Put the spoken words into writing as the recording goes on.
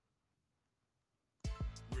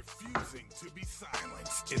Refusing to be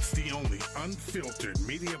silenced. It's the only unfiltered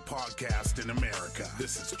media podcast in America.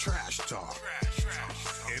 This is Trash Talk.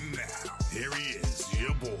 And now, here he is,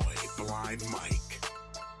 your boy, Blind Mike.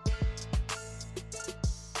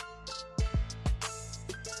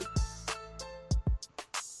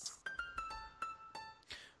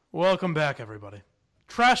 Welcome back, everybody.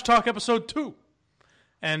 Trash Talk episode 2.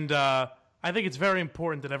 And I think it's very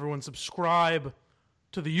important that everyone subscribe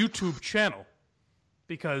to the YouTube channel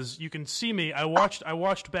because you can see me. I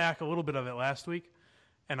watched back a little bit of it last week,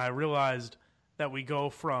 and I realized that we go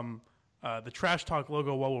from the Trash Talk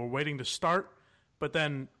logo while we're waiting to start, but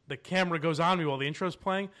then the camera goes on me while the intro's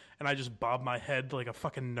playing, and I just bob my head like a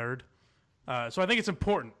fucking nerd. So I think it's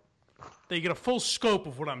important that you get a full scope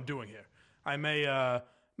of what I'm doing here. I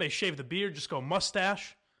may shave the beard, just go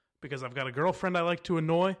mustache, because I've got a girlfriend I like to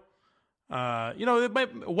annoy.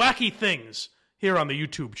 Wacky things here on the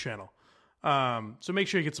YouTube channel. So make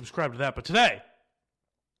sure you get subscribed to that. But today,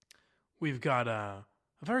 we've got a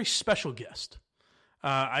very special guest.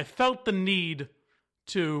 I felt the need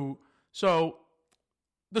to... So,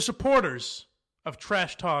 the supporters of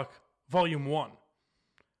Trash Talk Volume 1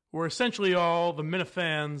 were essentially all the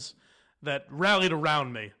Minifans that rallied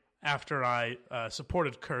around me after I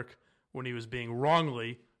supported Kirk when he was being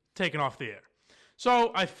wrongly taken off the air.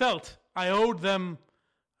 So I felt I owed them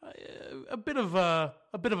a bit of a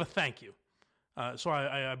thank you. So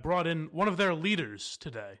I brought in one of their leaders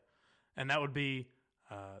today, and that would be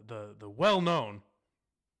the well-known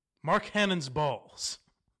Mark Hannon's Balls,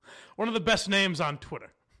 one of the best names on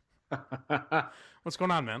Twitter. What's going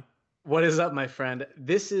on, man? What is up, my friend?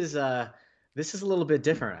 This is a little bit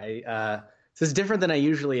different. This is different than I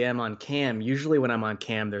usually am on cam. Usually when I'm on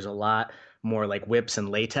cam, there's a lot more like whips and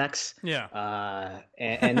latex. Yeah.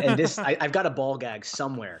 And this, I've got a ball gag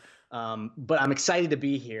somewhere. But I'm excited to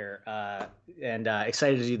be here and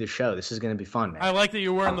excited to do the show. This is going to be fun, man. I like that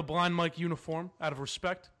you're wearing the Blind Mike uniform out of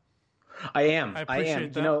respect. I am. I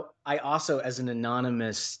appreciate that. You know, I also, as an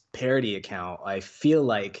anonymous parody account, I feel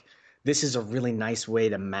like this is a really nice way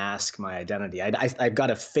to mask my identity. I've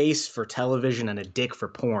got a face for television and a dick for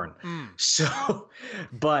porn. So,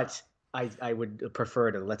 but I would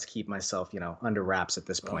prefer to let's keep myself, under wraps at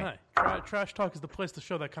this point. Right. Trash Talk is the place to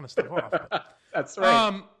show that kind of stuff off. That's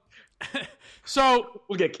right. So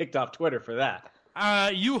we'll get kicked off Twitter for that.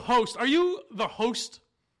 You host. Are you the host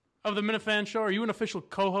of the Minifan Show? Are you an official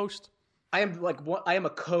co-host? I am a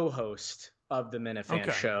co-host of the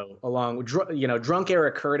Minifan Show, along with Drunk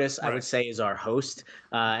Eric Curtis. Right. I would say is our host,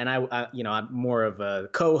 and I'm more of a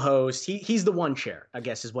co-host. He's the one chair, I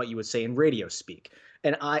guess, is what you would say in radio speak,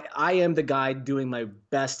 and I am the guy doing my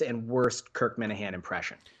best and worst Kirk Minihane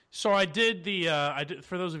impression. So I did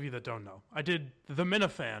for those of you that don't know, I did the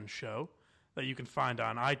Minifan Show that you can find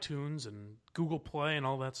on iTunes and Google Play and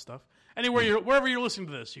all that stuff. Wherever you're listening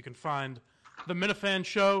to this, you can find the Minifan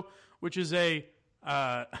Show, which is a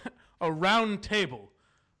round table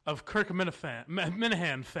of Kirk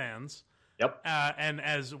Minihane fans. Yep. And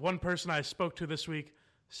as one person I spoke to this week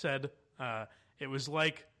said, it was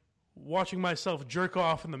like watching myself jerk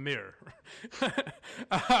off in the mirror.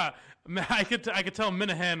 I could tell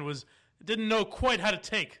Minihane didn't know quite how to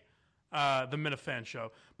take the Minifan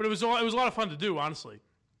Show, but it was a lot of fun to do, honestly.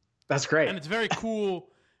 That's great, and it's very cool.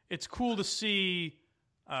 It's cool to see,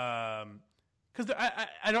 because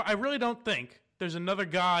I really don't think there's another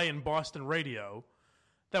guy in Boston radio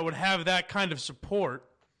that would have that kind of support,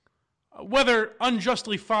 whether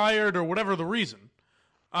unjustly fired or whatever the reason.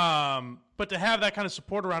 But to have that kind of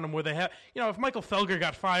support around him where they have, if Michael Felger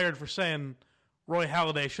got fired for saying Roy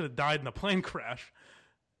Halladay should have died in a plane crash,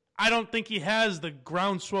 I don't think he has the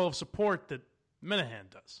groundswell of support that Minihane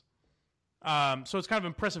does. So it's kind of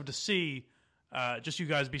impressive to see just you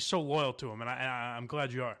guys be so loyal to him, and I'm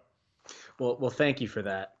glad you are. Well, thank you for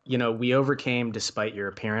that. We overcame despite your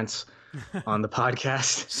appearance on the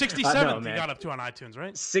podcast. 67th you got up to on iTunes,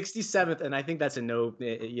 right? 67th, and I think that's a no.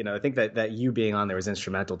 I think that you being on there was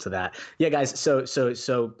instrumental to that. Yeah, guys. So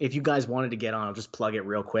if you guys wanted to get on, I'll just plug it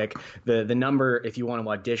real quick. The number, if you want to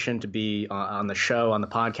audition to be on the show, on the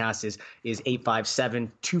podcast, is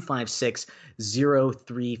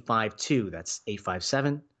 857-256-0352. That's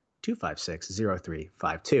 857.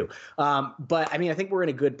 256-0352. But I think we're in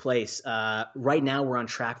a good place. Right now we're on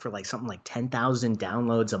track for something like 10,000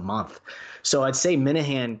 downloads a month. So I'd say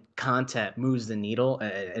Minihane content moves the needle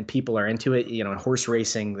and people are into it. In horse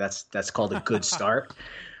racing, that's called a good start.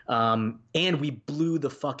 And we blew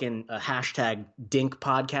the fucking hashtag Dink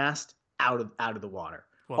podcast out of the water.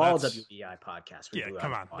 Well, all WEI podcasts. Yeah,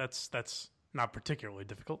 come on. That's not particularly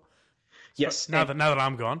difficult. Yes. Now that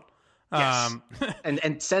I'm gone. Yes.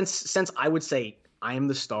 And since I would say I am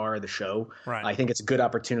the star of the show. Right. I think it's a good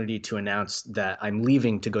opportunity to announce that I'm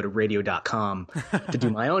leaving to go to radio.com to do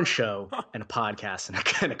my own show and a podcast and a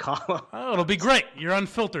kind of column. Oh, it'll be great. You're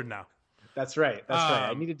unfiltered now. That's right. Right.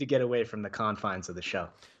 I needed to get away from the confines of the show.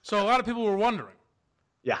 So a lot of people were wondering.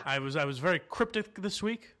 Yeah. I was very cryptic this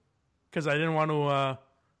week because I didn't want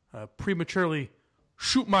to prematurely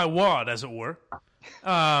shoot my wad, as it were.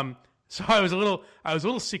 So I was a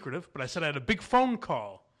little secretive, but I said I had a big phone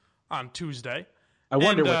call on Tuesday. I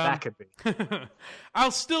wonder what that could be.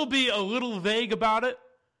 I'll still be a little vague about it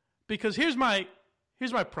because here's my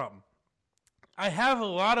problem. I have a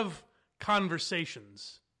lot of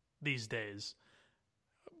conversations these days,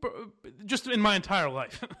 just in my entire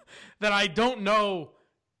life, that I don't know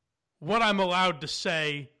what I'm allowed to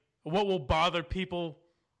say, what will bother people,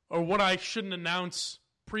 or what I shouldn't announce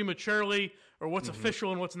prematurely, or what's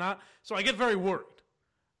official and what's not. So I get very worried.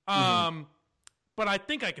 But I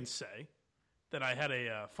think I can say that I had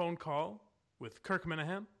a phone call with Kirk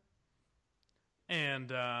Minihane.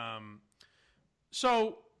 And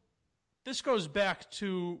so this goes back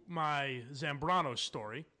to my Zambrano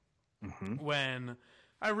story when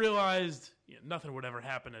I realized nothing would ever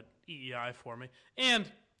happen at EEI for me. And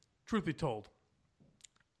truth be told,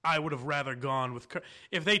 I would have rather gone with Kirk.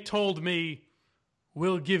 If they told me,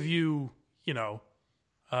 we'll give you,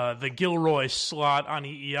 the Gilroy slot on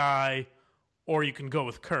EEI, or you can go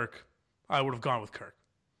with Kirk, I would have gone with Kirk.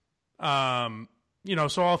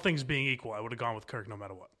 So all things being equal, I would have gone with Kirk no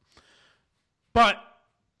matter what. But,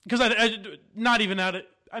 because I not even out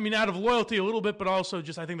of loyalty a little bit, but also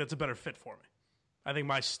just I think that's a better fit for me. I think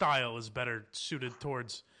my style is better suited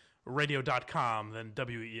towards radio.com than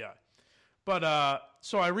WEI. But,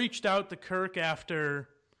 so I reached out to Kirk after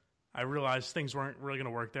I realized things weren't really going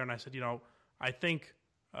to work there, and I said, I think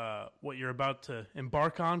what you're about to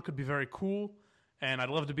embark on could be very cool, and I'd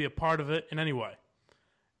love to be a part of it in any way.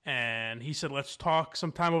 And he said, let's talk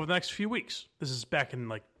sometime over the next few weeks. This is back in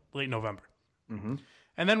late November.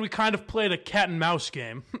 And then we kind of played a cat and mouse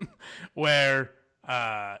game where,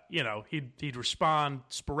 he'd respond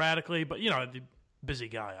sporadically, but, the busy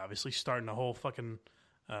guy, obviously, starting a whole fucking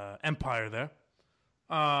empire there.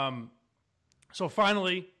 So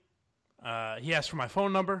finally, he asked for my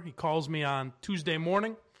phone number. He calls me on Tuesday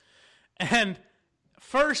morning. And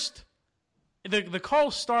first, the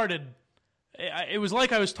call started, it was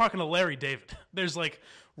like I was talking to Larry David. There's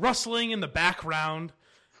rustling in the background.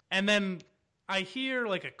 And then I hear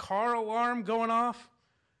a car alarm going off.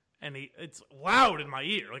 And it's loud in my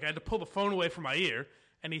ear. I had to pull the phone away from my ear.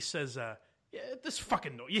 And he says, yeah, this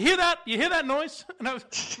fucking noise. You hear that? You hear that noise? And I'm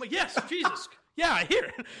like, yes, Jesus. Yeah, I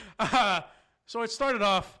hear it. So it started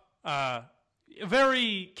off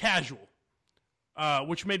very casual,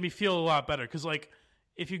 which made me feel a lot better. Because,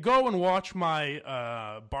 if you go and watch my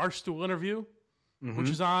Barstool interview, which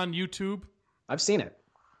is on YouTube. I've seen it.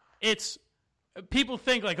 It's, people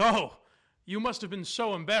think oh, you must have been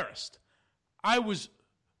so embarrassed. I was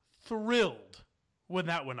thrilled when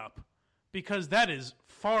that went up. Because that is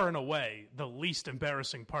far and away the least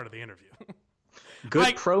embarrassing part of the interview.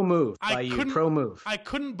 Good pro move by you. Pro move. I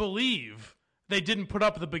couldn't believe they didn't put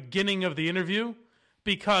up the beginning of the interview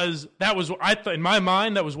because that was, in my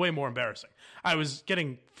mind, that was way more embarrassing. I was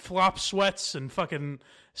getting flop sweats and fucking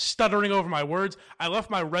stuttering over my words. I left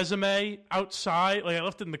my resume outside. I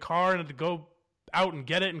left it in the car and had to go out and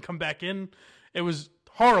get it and come back in. It was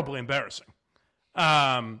horribly embarrassing.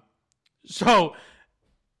 So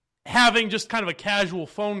having just kind of a casual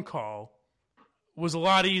phone call was a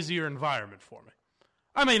lot easier environment for me.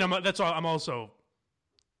 I'm also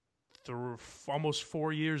almost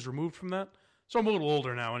 4 years removed from that, so I'm a little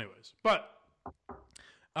older now anyways. But,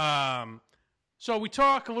 so we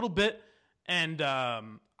talk a little bit, and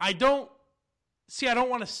I don't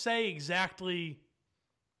want to say exactly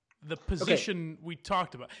the position we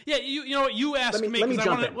talked about. Yeah, you know what, you asked me. Let me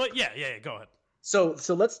jump in. Well, yeah, go ahead. So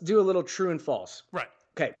let's do a little true and false. Right.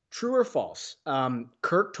 Okay, true or false?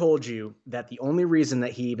 Kirk told you that the only reason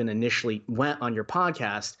that he even initially went on your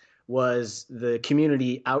podcast was the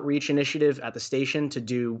community outreach initiative at the station to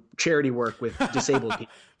do charity work with disabled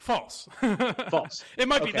people. False. False. It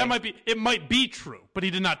might be. Okay. It might be true, but he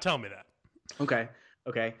did not tell me that. Okay.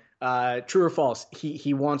 True or false?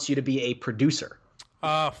 He wants you to be a producer.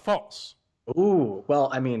 False. Ooh.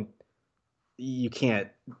 Well, you can't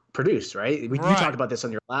produce, right? You talked about this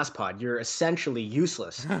on your last pod. You're essentially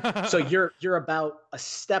useless. So you're about a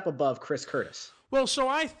step above Chris Curtis. Well, so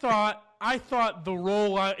I thought the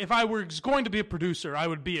role, if I was going to be a producer, I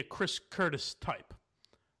would be a Chris Curtis type.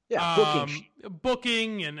 Yeah,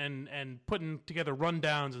 booking and putting together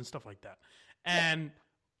rundowns and stuff like that. And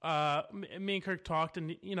me and Kirk talked,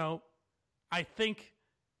 and I think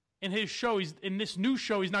in his show, in this new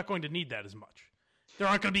show, he's not going to need that as much. There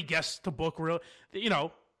aren't going to be guests to book.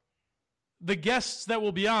 The guests that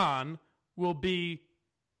will be on will be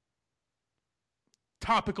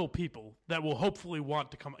topical people that will hopefully want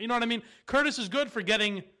to come. You know what I mean? Curtis is good for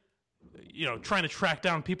getting, trying to track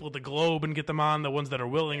down people at the Globe and get them on, the ones that are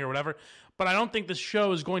willing or whatever. But I don't think this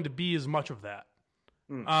show is going to be as much of that.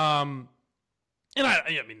 And I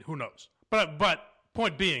mean, who knows? But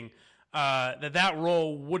point being, that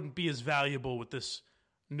role wouldn't be as valuable with this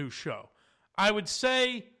new show. I would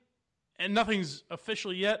say, and nothing's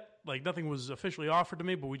official yet, like nothing was officially offered to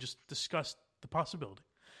me, but we just discussed the possibility.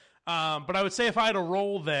 But I would say if I had a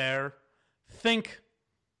role there, think,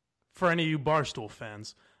 for any of you Barstool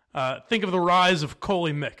fans, think of the rise of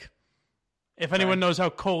Coley Mick. If anyone knows how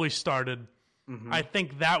Coley started, I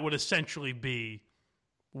think that would essentially be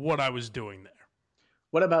what I was doing there.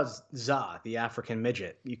 What about Za, the African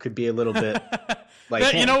midget? You could be a little bit like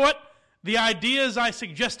him. You know what? The ideas I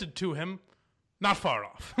suggested to him, not far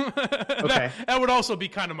off. Okay. That would also be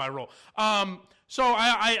kind of my role. So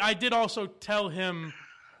I did also tell him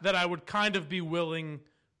that I would kind of be willing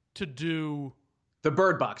to do the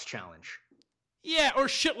Bird Box Challenge. Yeah, or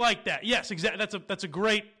shit like that. Yes, exactly. That's a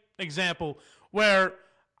great example where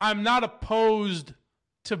I'm not opposed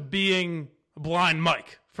to being Blind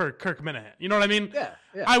Mike for Kirk Minihane. You know what I mean? Yeah.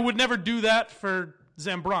 I would never do that for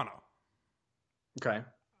Zambrano. Okay.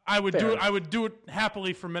 I would do it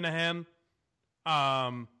happily for Minihane.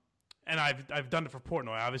 And I've done it for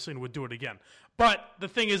Portnoy, obviously, and would do it again. But the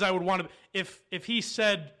thing is, I would want to, if he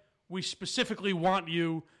said, we specifically want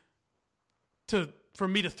you for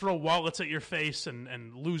me to throw wallets at your face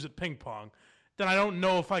and lose at ping pong, then I don't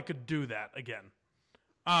know if I could do that again.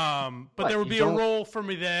 But there would be a role for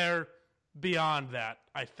me there beyond that,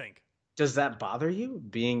 I think. Does that bother you,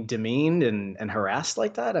 being demeaned and harassed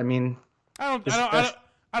like that? I mean, I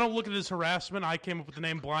don't look at it as harassment. I came up with the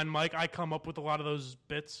name Blind Mike. I come up with a lot of those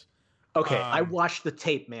bits. Okay, I watched the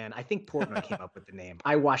tape, man. I think Portnoy came up with the name.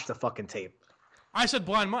 I watched the fucking tape. I said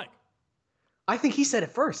Blind Mike. I think he said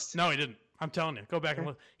it first. No, he didn't. I'm telling you. Go back and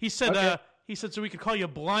look. He said, so we could call you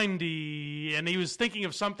Blindy, and he was thinking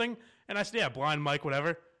of something, and I said, yeah, Blind Mike,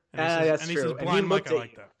 whatever. And that's true. He says, Blind Mike, I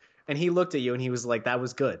like that. And he looked at you, and he was like, that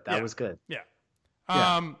was good. That was good. Yeah.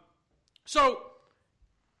 So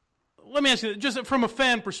let me ask you, just from a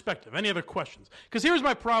fan perspective, any other questions? Because here's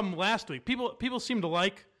my problem last week. People seem to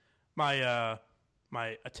like my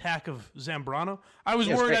attack of Zambrano. I was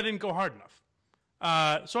worried I didn't go hard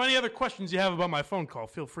enough. So any other questions you have about my phone call,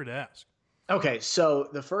 feel free to ask. Okay, so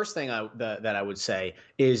the first thing that I would say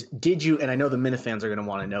is, did you, and I know the Minifans are going to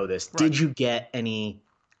want to know this, did you get any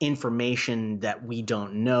information that we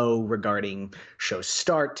don't know regarding show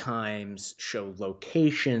start times, show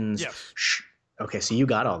locations? Yes. Okay, so you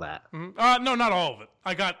got all that. Mm-hmm. No, not all of it.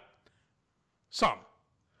 I got some.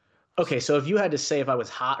 Okay, so if you had to say if I was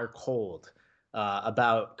hot or cold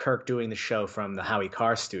about Kirk doing the show from the Howie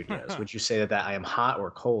Carr studios, would you say that I am hot or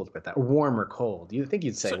cold with that? Warm or cold? You think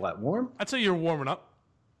you'd say what? Warm? I'd say you're warming up.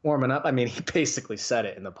 Warming up? I mean, he basically said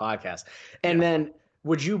it in the podcast. And then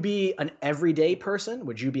would you be an everyday person?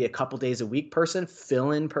 Would you be a couple days a week person,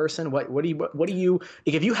 fill-in person? What do you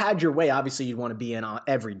if you had your way, obviously you'd want to be in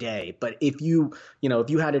every day, but if you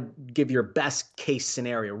had to give your best case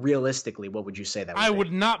scenario realistically, what would you say that would be? I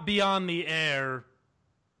would not be on the air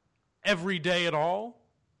every day at all,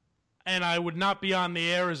 and I would not be on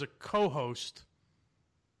the air as a co-host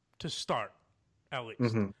to start, at least.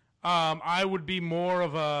 Mm-hmm. I would be more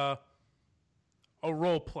of a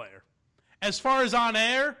role player. As far as on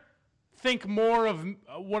air, think more of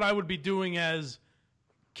what I would be doing as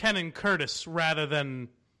Ken and Curtis rather than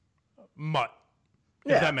Mutt,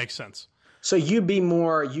 if that makes sense. So you'd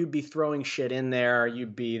be throwing shit in there.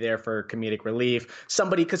 You'd be there for comedic relief.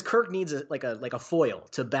 Somebody, because Kirk needs a foil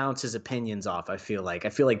to bounce his opinions off. I feel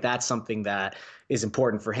like that's something that is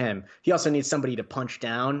important for him. He also needs somebody to punch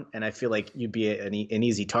down, and I feel like you'd be an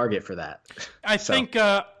easy target for that. I think,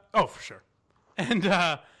 for sure. And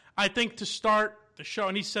I think to start the show,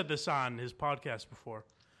 and he said this on his podcast before,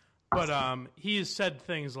 but he has said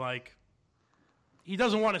things like he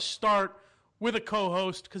doesn't want to start with a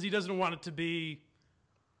co-host because he doesn't want it to be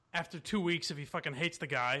after 2 weeks if he fucking hates the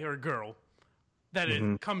guy or girl that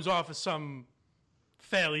it comes off as some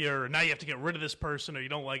failure or now you have to get rid of this person or you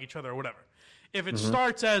don't like each other or whatever. If it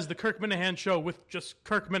starts as the Kirk Minihane show with just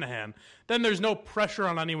Kirk Minihane, then there's no pressure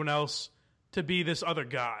on anyone else to be this other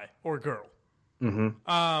guy or girl.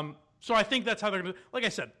 Mm-hmm. So I think that's how they're going to... Like I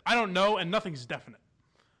said, I don't know and nothing's definite.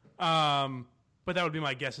 But that would be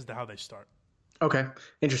my guess as to how they start. Okay,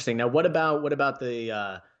 interesting. Now, what about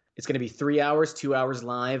the It's going to be 3 hours, 2 hours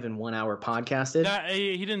live, and 1 hour podcasted.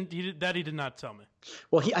 He did not tell me.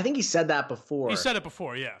 Well, I think he said that before. He said it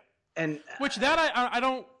before, yeah. And which that I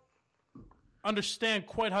don't understand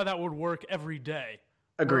quite how that would work every day.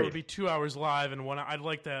 Agreed. It would be 2 hours live and 1 hour.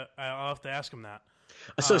 I'll have to ask him that.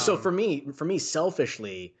 So for me,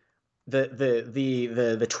 selfishly,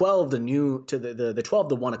 the 12 the 12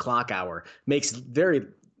 to 1 o'clock hour makes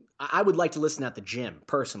I would like to listen at the gym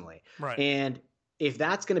personally. Right. And if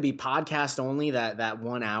that's going to be podcast only, that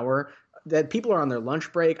 1 hour, that people are on their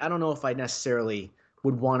lunch break, I don't know if I necessarily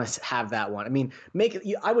would want to have that one. I mean,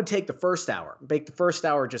 I would take the first hour, make the first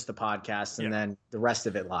hour just the podcast, and then the rest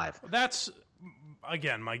of it live. That's,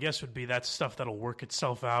 again, my guess would be that's stuff that'll work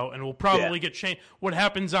itself out, and will probably get changed. What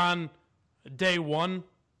happens on day one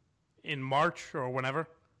in March or whenever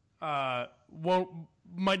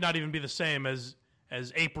might not even be the same as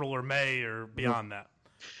April or May or beyond that.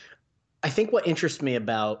 I think what interests me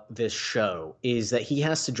about this show is that he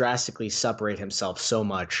has to drastically separate himself so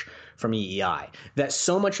much from EEI, that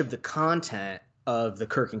so much of the content of the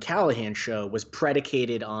Kirk and Callahan show was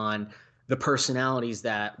predicated on the personalities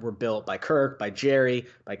that were built by Kirk, by Jerry,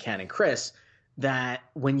 by Ken and Chris, that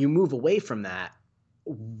when you move away from that,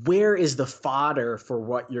 where is the fodder for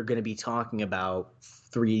what you're going to be talking about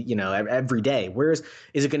every day?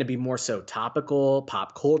 Is it going to be more so topical,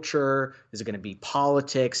 pop culture? Is it going to be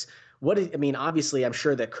politics? Obviously, I'm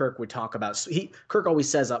sure that Kirk would talk about. Kirk always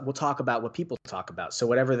says, "We'll talk about what people talk about." So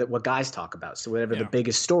what guys talk about. So whatever the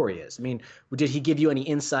biggest story is. I mean, did he give you any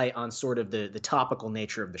insight on sort of the topical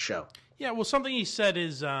nature of the show? Yeah, well, something he said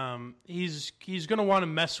is he's going to want to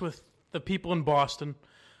mess with the people in Boston,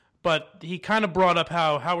 but he kind of brought up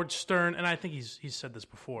how Howard Stern, and I think he's said this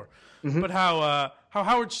before, but how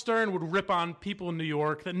Howard Stern would rip on people in New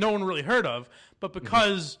York that no one really heard of, but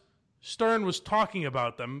because Stern was talking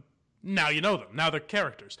about them. Now you know them. Now they're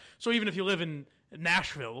characters. So even if you live in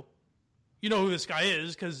Nashville, you know who this guy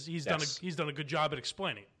is because he's done a good job at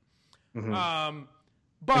explaining it. Mm-hmm.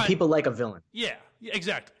 But people like a villain. Yeah,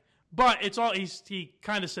 exactly. But it's all he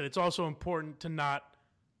kind of said. It's also important to not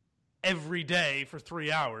every day for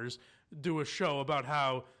 3 hours do a show about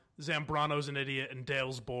how Zambrano's an idiot and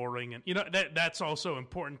Dale's boring, and that's also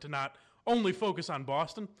important to not only focus on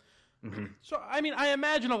Boston. Mm-hmm. So I mean, I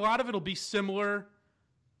imagine a lot of it'll be similar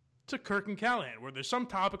to Kirk and Callahan, where there's some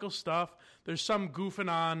topical stuff, there's some goofing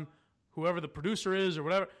on whoever the producer is or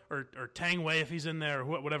whatever, or Tang Wei if he's in there, or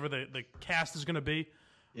whatever the cast is going to be.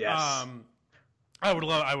 Yes. I would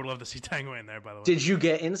love to see Tang Wei in there, by the way. Did you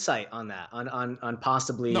get insight on that? On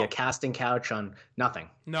possibly a casting couch on nothing?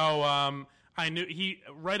 No, I knew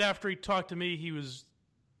right after he talked to me, he was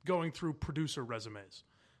going through producer resumes.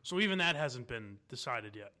 So even that hasn't been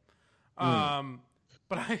decided yet.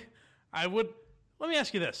 But I would. Let me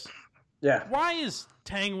ask you this. Yeah. Why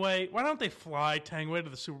don't they fly Tang Wei to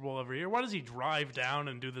the Super Bowl every year? Why does he drive down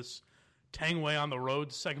and do this Tang Wei on the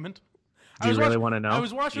road segment? Do you really want to know? I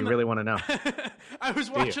was watching. You really want to know? I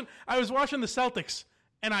was watching the Celtics,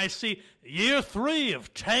 and I see year 3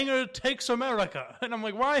 of Tanger Takes America, and I'm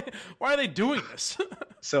like, why are they doing this?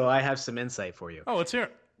 So I have some insight for you. Oh, let's hear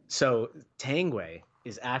it. So Tang Wei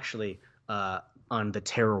is actually on the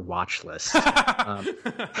terror watch list.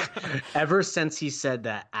 Ever since he said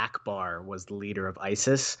that Akbar was the leader of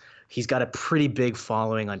ISIS, he's got a pretty big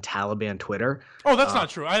following on Taliban Twitter. Oh, that's not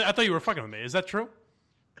true. I thought you were fucking with me. Is that true?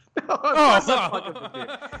 No,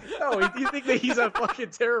 you think that he's on fucking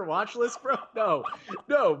terror watch list, bro? No,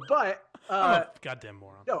 but goddamn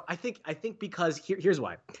moron. No, I think because here's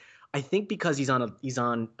why. I think because he's on a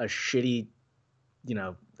shitty,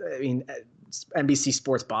 NBC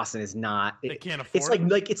Sports Boston is not. They can't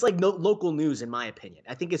afford. It's like no local news, in my opinion.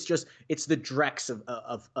 I think it's the dregs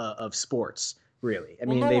of sports, really. I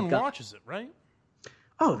mean, no one watches it, right?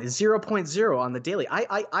 Oh, it's 0.0 on the daily.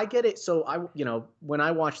 I get it. So when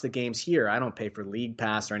I watch the games here, I don't pay for League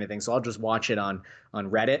Pass or anything, so I'll just watch it on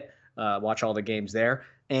Reddit. Watch all the games there,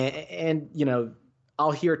 and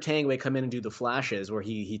I'll hear Tang Wei come in and do the flashes where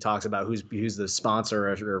he talks about who's the sponsor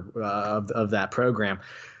of that program,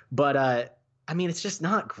 but. I mean, it's just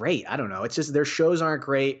not great. I don't know. It's just their shows aren't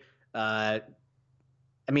great. I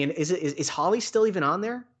mean, is Holly still even on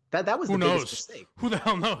there? That was the biggest mistake. Who the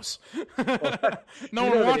hell knows? No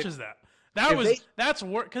one watches that. That's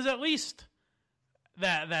work because at least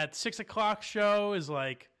that 6 o'clock show is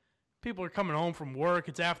like people are coming home from work.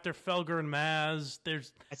 It's after Felger and Maz.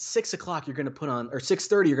 At 6 o'clock you're going to put on, or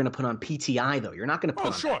 6:30 you're going to put on PTI though. You're not going to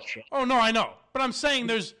put on that shit. Oh no, I know, but I'm saying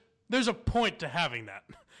there's a point to having that.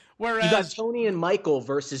 Whereas you got Tony and Michael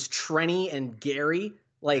versus Trenny and Gary.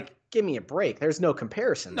 Like, give me a break. There's no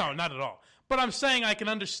comparison. No, not at all. But I'm saying I can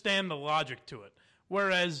understand the logic to it.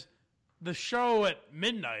 Whereas the show at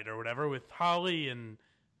midnight or whatever with Holly and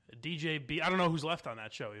DJ B. I don't know who's left on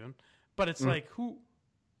that show even, but it's like who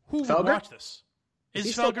would watch this?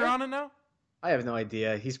 Is Felger on it now? I have no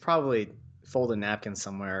idea. He's probably folding napkins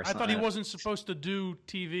somewhere. Or I thought he wasn't supposed to do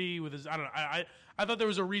TV with his. I don't know. I thought there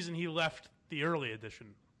was a reason he left the early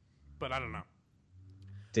edition, but I don't know.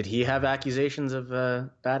 Did he have accusations of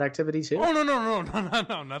bad activity too? Oh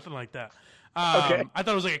no, nothing like that. Okay. I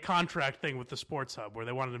thought it was like a contract thing with the Sports Hub where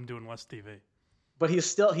they wanted him doing less TV. But he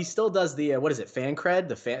still does the what is it, fan cred,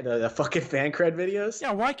 the fucking fan cred videos.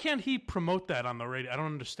 Yeah, why can't he promote that on the radio? I don't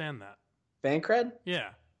understand that. Fan cred? Yeah.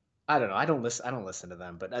 I don't know. I don't listen to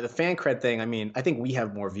them. But the fan cred thing, I mean, I think we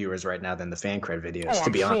have more viewers right now than the fan cred videos. To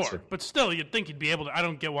be honest with you. But still, you'd think he'd be able to. I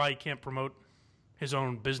don't get why he can't promote his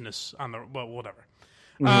own business on the whatever.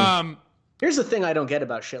 Mm-hmm. Here's the thing I don't get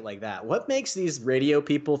about shit like that. What makes these radio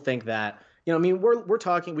people think that? You know, I mean, we're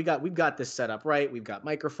talking. We've got this set up right. We've got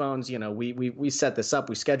microphones. You know, we set this up.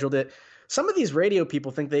 We scheduled it. Some of these radio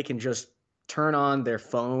people think they can just turn on their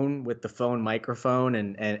phone with the phone microphone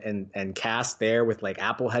and cast there with like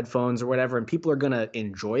Apple headphones or whatever, and people are gonna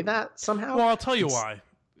enjoy that somehow. Well, I'll tell you why.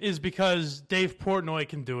 Is because Dave Portnoy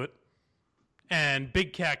can do it, and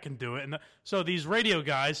Big Cat can do it, and so these radio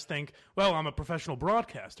guys think, well, I'm a professional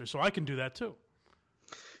broadcaster, so I can do that too.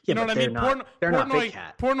 Yeah, you know what I mean? They're not Big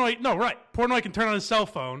Cat. Portnoy can turn on his cell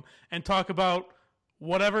phone and talk about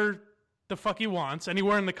whatever the fuck he wants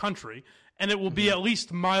anywhere in the country, and it will be at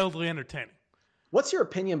least mildly entertaining. What's your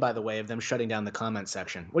opinion, by the way, of them shutting down the comment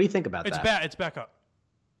section? What do you think about that? It's back up.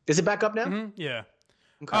 Is it back up now? Mm-hmm, yeah.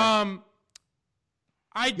 Okay.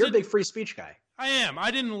 You're a big free speech guy. I am.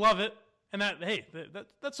 I didn't love it, and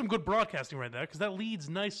that's some good broadcasting right there because that leads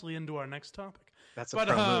nicely into our next topic. That's a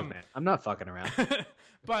pro move, man. I'm not fucking around.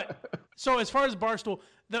 But so as far as Barstool,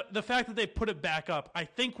 the fact that they put it back up, I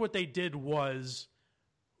think what they did was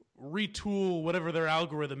retool whatever their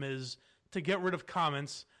algorithm is to get rid of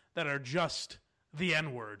comments that are just the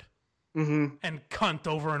N-word and cunt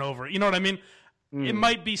over and over. You know what I mean? It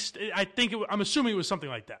might be. I'm assuming it was something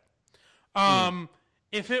like that.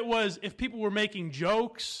 If people were making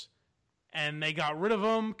jokes and they got rid of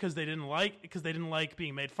them because they didn't like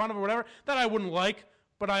being made fun of or whatever, that I wouldn't like.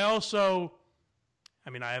 But I also. I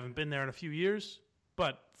mean, I haven't been there in a few years,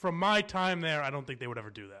 but from my time there, I don't think they would ever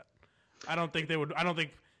do that. I don't think they would. I don't think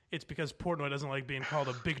it's because Portnoy doesn't like being called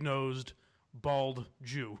a big-nosed, bald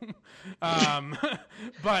Jew. But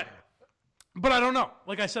I don't know.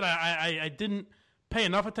 Like I said, I didn't pay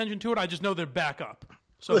enough attention to it. I just know they're back up,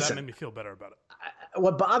 so that made me feel better about it.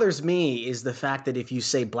 What bothers me is the fact that if you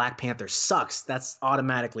say Black Panther sucks, that's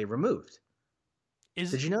automatically removed.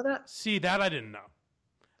 Did you know that? See, that I didn't know.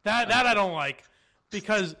 That I don't like.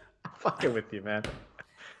 Because I'm fucking with you, man.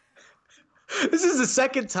 This is the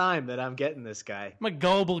second time that I'm getting this guy. I'm a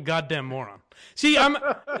gullible goddamn moron. See,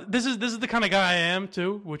 this is the kind of guy I am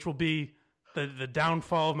too, which will be the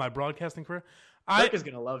downfall of my broadcasting career. Kirk is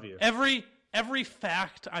gonna love you. Every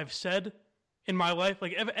fact I've said in my life,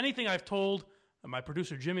 like anything I've told my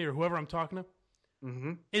producer Jimmy or whoever I'm talking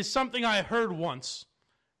to, is something I heard once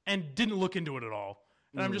and didn't look into it at all.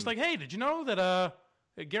 And I'm just like, hey, did you know that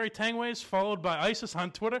Gary Tangway is followed by ISIS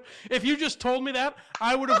on Twitter? If you just told me that,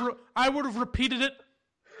 I would have repeated it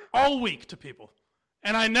all week to people,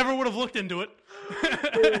 and I never would have looked into it.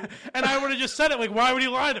 And I would have just said it. Like, why would he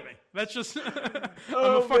lie to me? That's just I'm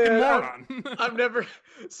a fucking moron. I've never.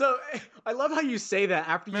 So I love how you say that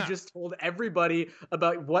after you just told everybody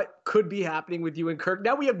about what could be happening with you and Kirk.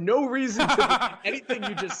 Now we have no reason to believe anything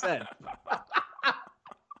you just said.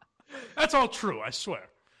 That's all true. I swear.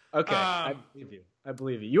 Okay, I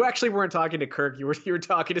believe you. You actually weren't talking to Kirk. You were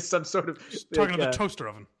talking to some sort of talking to the toaster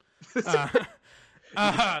oven.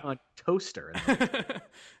 On toaster.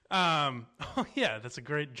 Oh yeah, that's a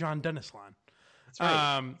great John Dennis line. That's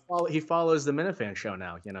right. He follows the Minifan show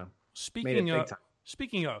now. You know. Speaking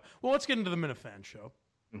of, well, let's get into the Minifan show.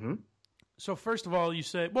 Mm-hmm. So first of all, you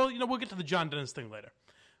say, well, we'll get to the John Dennis thing later,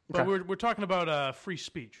 but we're talking about free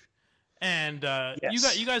speech, and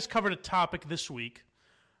yes. you guys covered a topic this week.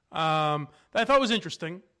 That I thought was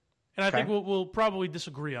interesting, and I think we'll probably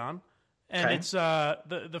disagree on, and it's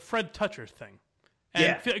the Fred Toucher thing.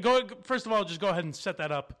 And first of all, just go ahead and set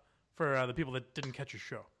that up for the people that didn't catch your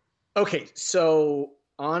show. Okay, so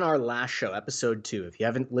on our last show, episode 2, if you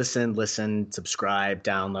haven't listened, subscribe,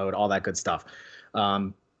 download, all that good stuff.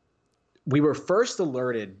 We were first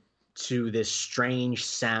alerted to this strange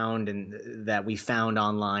sound that we found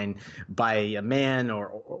online by a man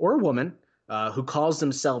or a woman who calls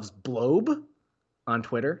themselves Blobe on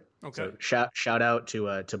Twitter. Okay. So shout out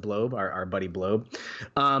to Blobe, our buddy Blobe.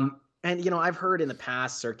 And, I've heard in the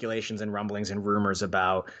past circulations and rumblings and rumors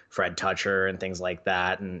about Fred Toucher and things like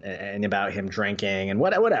that and about him drinking and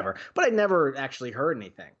whatever. But I never actually heard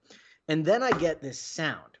anything. And then I get this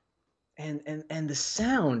sound. And the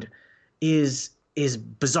sound is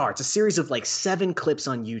bizarre. It's a series of like 7 clips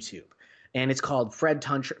on YouTube. And it's called Fred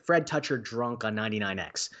Toucher Drunk on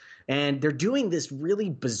 99X. And they're doing this really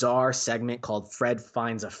bizarre segment called Fred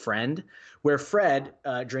Finds a Friend, where Fred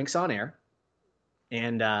drinks on air.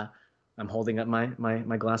 And I'm holding up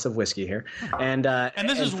my glass of whiskey here, and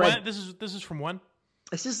this is Fred, when this is from when?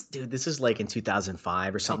 This is like in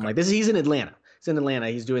 2005 or something like this. He's in Atlanta.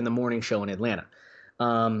 He's doing the morning show in Atlanta,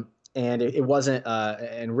 and it wasn't.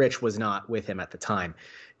 And Rich was not with him at the time,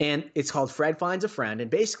 and it's called Fred Finds a Friend.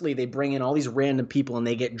 And basically, they bring in all these random people and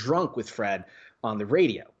they get drunk with Fred on the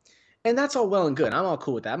radio, and that's all well and good. I'm all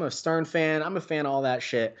cool with that. I'm a Stern fan. I'm a fan of all that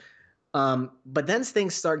shit. But then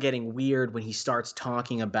things start getting weird when he starts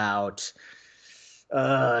talking about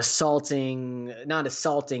not assaulting,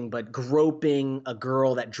 but groping a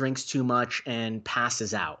girl that drinks too much and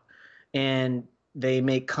passes out. And they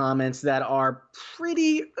make comments that are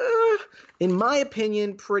pretty, in my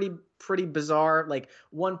opinion, pretty bizarre. Like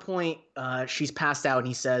one point, she's passed out and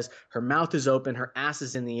he says her mouth is open, her ass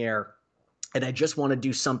is in the air, and I just want to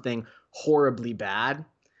do something horribly bad.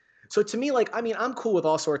 So to me, I'm cool with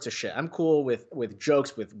all sorts of shit. I'm cool with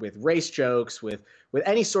jokes, with race jokes, with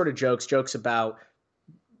any sort of jokes about.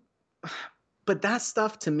 But that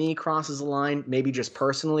stuff to me crosses the line. Maybe just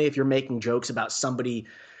personally, if you're making jokes about somebody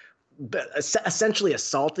essentially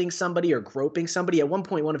assaulting somebody or groping somebody. At one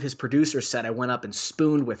point, one of his producers said I went up and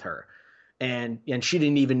spooned with her, and she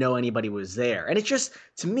didn't even know anybody was there. And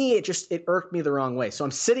it irked me the wrong way. So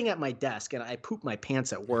I'm sitting at my desk, and I pooped my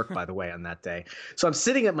pants at work, by the way, on that day. So I'm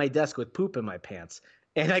sitting at my desk with poop in my pants,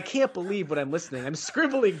 and I can't believe what I'm listening. I'm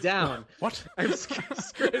scribbling down. What? I'm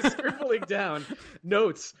scribbling down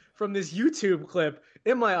notes from this YouTube clip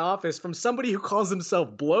in my office from somebody who calls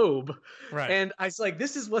himself Blobe. Right. And I was like,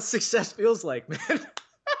 this is what success feels like, man.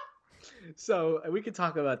 So we could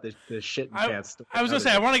talk about the shit in pants. I was going to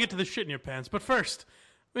say, I want to get to the shit in your pants, but first,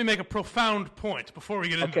 let me make a profound point before we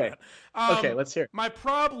get into that. Okay, let's hear it. My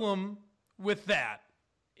problem with that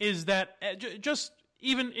is that just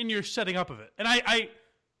even in your setting up of it, and I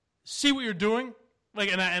see what you're doing,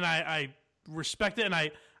 and I respect it, and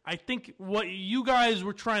I think what you guys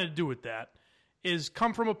were trying to do with that is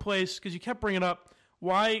come from a place, because you kept bringing up,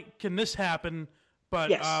 why can this happen, but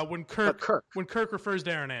yes, when Kirk refers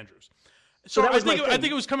to Aaron Andrews. So I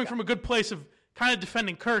think it was coming from a good place of kind of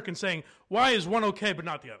defending Kirk and saying, why is one okay but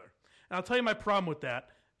not the other? And I'll tell you my problem with that,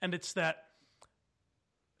 and it's that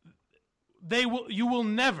you will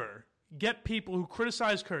never get people who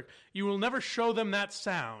criticize Kirk, you will never show them that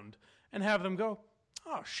sound and have them go,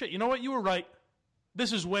 oh, shit, you know what? You were right.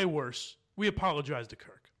 This is way worse. We apologize to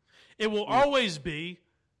Kirk. It will always be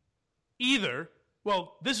either,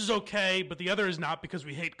 well, this is okay, but the other is not because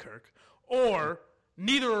we hate Kirk, or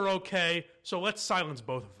neither are okay, so let's silence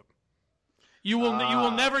both of them. You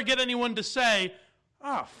will never get anyone to say,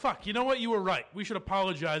 oh, fuck, you know what? You were right. We should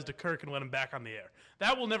apologize to Kirk and let him back on the air.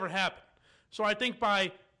 That will never happen. So I think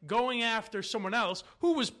by going after someone else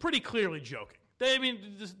who was pretty clearly joking, they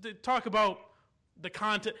talk about the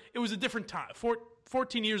content. It was a different time.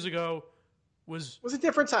 14 years ago was a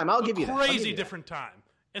different time. I'll give you that. Crazy different time,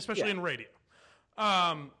 especially in radio.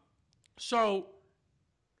 So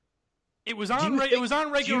it was on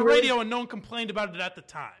regular radio, and no one complained about it at the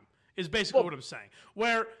time. Is basically what I'm saying.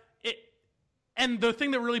 And the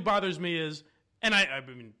thing that really bothers me is, and I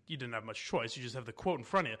mean, you didn't have much choice. You just have the quote in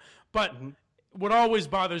front of you. But what always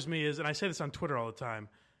bothers me is, and I say this on Twitter all the time,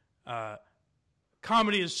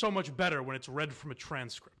 comedy is so much better when it's read from a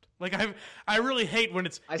transcript. Like I really hate when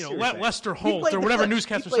it's Lester Holt or whatever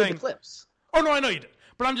newscaster saying. The clips. Oh no, I know you did.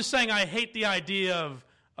 But I'm just saying I hate the idea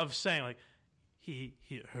of saying like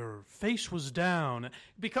her face was down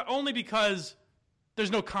because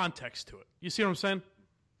there's no context to it. You see what I'm saying?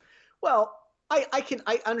 Well,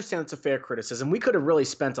 I understand it's a fair criticism. We could have really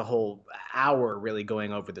spent a whole hour really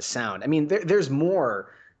going over the sound. I mean, there's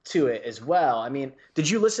more to it as well. I mean, did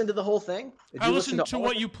you listen to the whole thing? I listened to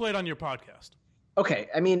what you played on your podcast. Okay,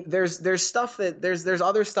 I mean, there's stuff that there's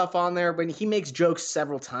other stuff on there, but he makes jokes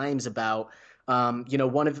several times about someone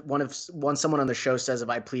on the show says if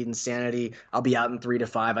I plead insanity, I'll be out in 3 to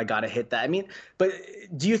 5. I gotta hit that. I mean, but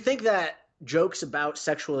do you think that jokes about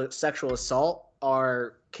sexual assault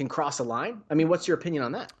can cross a line? I mean, what's your opinion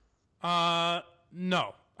on that?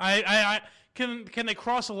 No. I can they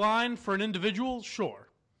cross a line for an individual? Sure.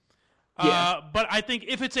 Yeah. But I think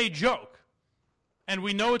if it's a joke, and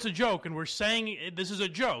we know it's a joke, and we're saying this is a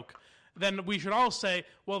joke, then we should all say,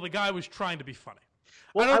 well, the guy was trying to be funny.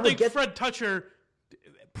 Well, I don't think Fred Toucher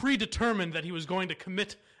predetermined that he was going to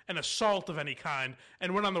commit an assault of any kind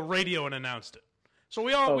and went on the radio and announced it. So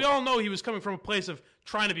we all know he was coming from a place of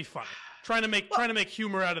trying to be funny, trying to make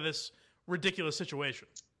humor out of this ridiculous situation.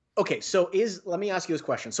 Okay, so let me ask you this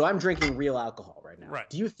question. So I'm drinking real alcohol right now. Right.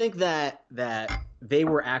 Do you think that they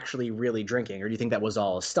were actually really drinking, or do you think that was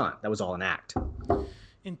all a stunt? That was all an act?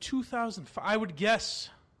 In 2005, I would guess.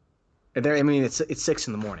 I mean, it's 6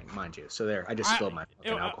 in the morning, mind you. So I just spilled my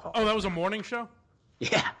fucking alcohol. Oh, that was a morning show?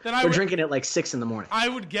 Yeah. They're drinking at like 6 in the morning. I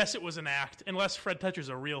would guess it was an act, unless Fred Toucher's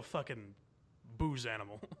a real fucking booze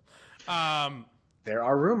animal. There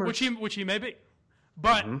are rumors. Which he may be.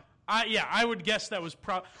 But, I would guess that was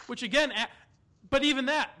which again, but even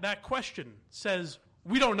that question says,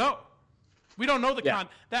 we don't know. We don't know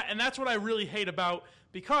and that's what I really hate about,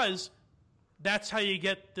 because that's how you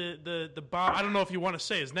get the Bob. I don't know if you want to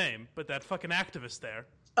say his name, but that fucking activist there.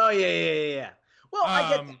 Oh yeah. Well,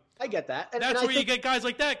 I get that. And that's where you get guys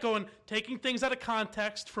like that taking things out of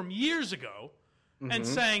context from years ago, and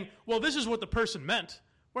saying, "Well, this is what the person meant."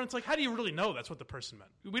 When it's like, how do you really know that's what the person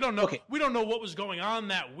meant? We don't know. Okay. We don't know what was going on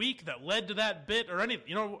that week that led to that bit or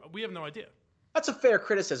anything. We have no idea. That's a fair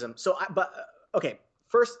criticism. Okay.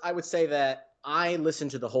 First, I would say that I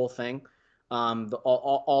listened to the whole thing.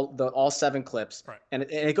 All 7 clips, right. and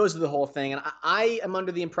it goes through the whole thing. And I am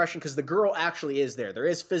under the impression, because the girl actually is there. There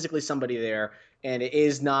is physically somebody there, and it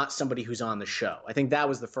is not somebody who's on the show. I think that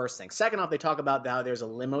was the first thing. Second off, they talk about how there's a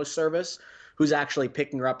limo service who's actually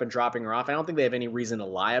picking her up and dropping her off. I don't think they have any reason to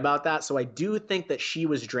lie about that. So I do think that she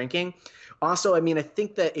was drinking. Also, I mean, I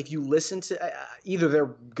think that if you listen to either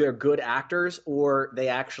they're good actors or they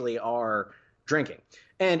actually are drinking.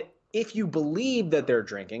 And if you believe that they're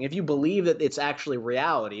drinking, if you believe that it's actually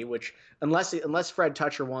reality, which unless Fred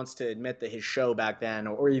Toucher wants to admit that his show back then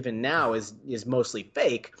or even now is mostly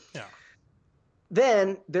fake,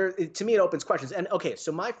 then to me it opens questions. And okay,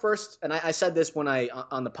 so my first, and I said this when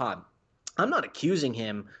on the pod, I'm not accusing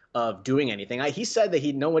him of doing anything. He said that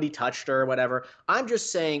nobody touched her or whatever. I'm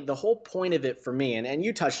just saying the whole point of it for me, and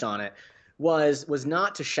you touched on it, was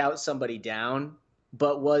not to shout somebody down,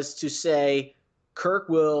 but was to say, Kirk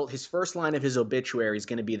his first line of his obituary is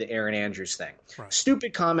going to be the Erin Andrews thing. Right.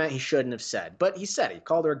 Stupid comment he shouldn't have said, but he said it. He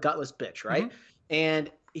called her a gutless bitch, right? Mm-hmm.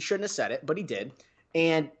 And he shouldn't have said it, but he did.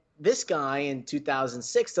 And this guy in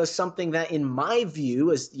 2006 does something that, in my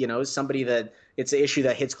view, is somebody that it's an issue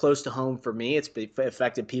that hits close to home for me. It's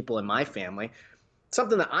affected people in my family.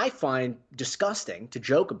 Something that I find disgusting to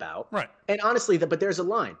joke about. Right. And honestly, but there's a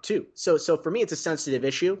line too. So for me, it's a sensitive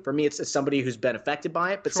issue. For me, it's somebody who's been affected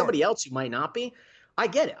by it, but somebody else who might not be. I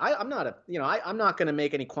get it. I'm not going to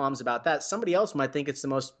make any qualms about that. Somebody else might think it's the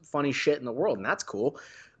most funny shit in the world, and that's cool.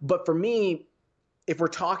 But for me, if we're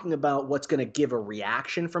talking about what's going to give a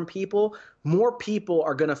reaction from people, more people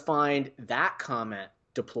are going to find that comment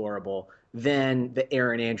deplorable than the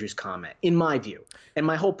Erin Andrews comment, in my view. And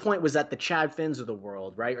my whole point was that the Chad Finns of the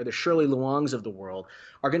world, right, or the Shirley Luongs of the world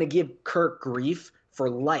are going to give Kirk grief for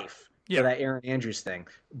life for that Erin Andrews thing.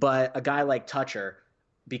 But a guy like Toucher,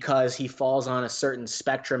 because he falls on a certain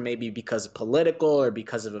spectrum, maybe because of political or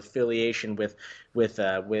because of affiliation with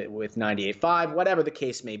 98.5, whatever the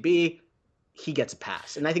case may be, he gets a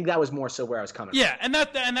pass. And I think that was more so where I was coming from. Yeah, and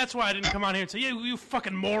that's why I didn't come on here and say, you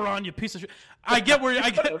fucking moron, you piece of shit. I get where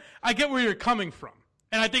you're coming from.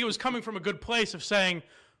 And I think it was coming from a good place of saying,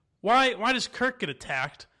 why does Kirk get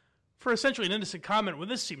attacked for essentially an innocent comment when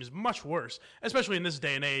this seems much worse, especially in this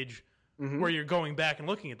day and age where you're going back and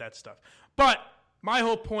looking at that stuff. But my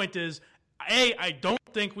whole point is, I don't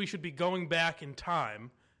think we should be going back in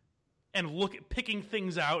time and picking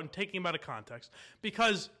things out and taking them out of context,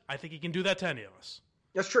 because I think he can do that to any of us.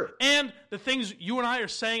 That's true. And the things you and I are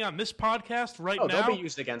saying on this podcast now, they'll be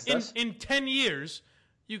used against us. In 10 years,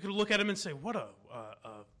 you could look at him and say, what a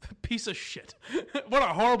piece of shit. What a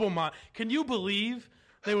horrible mind. Can you believe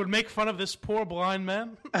they would make fun of this poor blind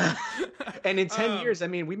man? And in 10 years, I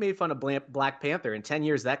mean, we made fun of Black Panther. In 10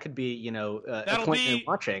 years, that could be, a point in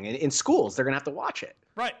watching. In schools, they're going to have to watch it.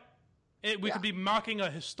 Right. We could be mocking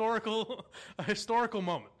a historical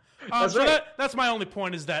moment. That's right. That's my only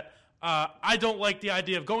point, is that I don't like the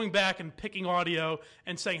idea of going back and picking audio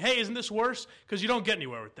and saying, hey, isn't this worse? Because you don't get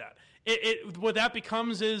anywhere with that. What that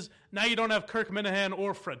becomes is, now you don't have Kirk Minihane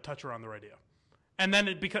or Fred Toucher on the radio. And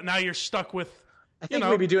then now you're stuck with, I think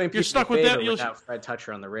we'd be doing people a favor without Fred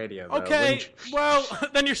Toucher on the radio. Though. Okay, well,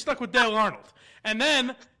 then you're stuck with Dale Arnold. And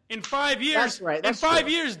then in 5 years, That's true.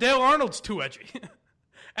 years, Dale Arnold's too edgy.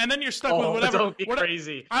 And then you're stuck with whatever. Don't be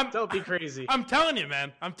crazy. Don't be crazy. I'm telling you,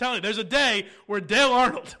 man. I'm telling you. There's a day where Dale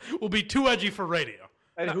Arnold will be too edgy for radio.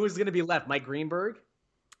 And who's going to be left? Mike Greenberg?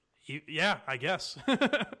 Yeah, I guess.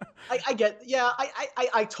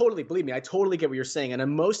 I totally, believe me, I totally get what you're saying. And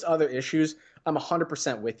in most other issues, I'm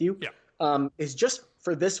 100% with you. Yeah. It's just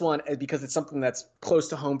for this one, because it's something that's close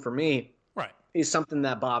to home for me. Right. Is something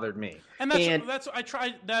that bothered me. And that's what I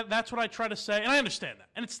try. That's what I try to say, and I understand that.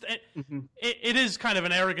 And it is kind of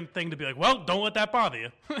an arrogant thing to be like, well, don't let that bother you.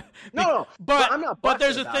 No, but I'm not. But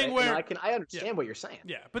there's a thing it, where I understand what you're saying.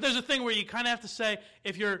 Yeah, but there's a thing where you kind of have to say,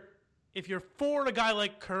 if you're for a guy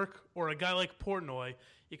like Kirk or a guy like Portnoy,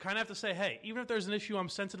 you kind of have to say, hey, even if there's an issue I'm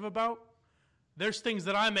sensitive about, there's things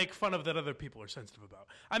that I make fun of that other people are sensitive about.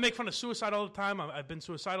 I make fun of suicide all the time. I've been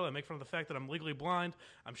suicidal. I make fun of the fact that I'm legally blind.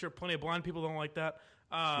 I'm sure plenty of blind people don't like that.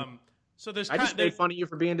 So there's. I just made fun of you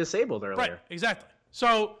for being disabled earlier. Right, exactly.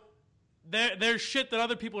 So there's shit that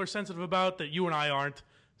other people are sensitive about that you and I aren't.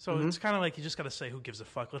 So it's kind of like you just got to say, who gives a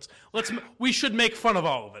fuck? We should make fun of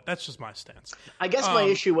all of it. That's just my stance. I guess my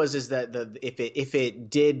issue is that if it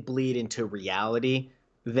did bleed into reality,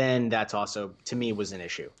 then that's also, to me, was an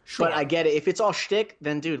issue. Sure. But I get it. If it's all shtick,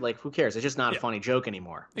 then, dude, like, who cares? It's just not a funny joke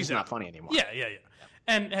anymore. It's not funny anymore. Yeah.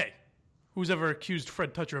 And, hey, who's ever accused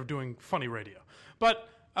Fred Toucher of doing funny radio? But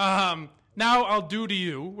now I'll do to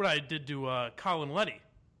you what I did to Colin Letty.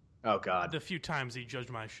 Oh, God. The few times he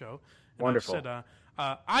judged my show. And Wonderful. I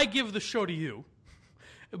said, I give the show to you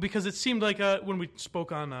because it seemed like when we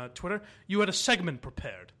spoke on Twitter, you had a segment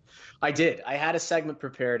prepared. I did. I had a segment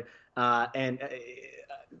prepared.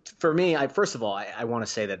 For me, first of all, I want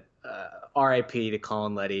to say that R.I.P. to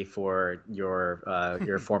Colin Letty for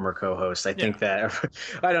your former co-host. I think that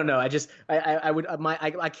I don't know.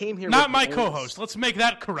 I came here not my co-host. Let's make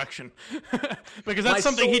that correction because that's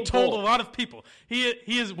something he told a lot of people. He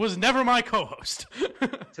was never my co-host.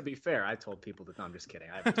 To be fair, I told people that. No, I'm just kidding.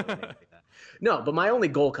 I haven't told anybody that. No, but my only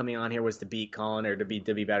goal coming on here was to beat Colin or to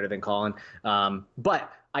be better than Colin. But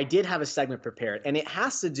I did have a segment prepared, and it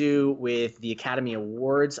has to do with the Academy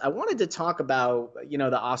Awards. I wanted to talk about, the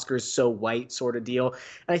Oscars so white sort of deal.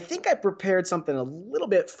 And I think I prepared something a little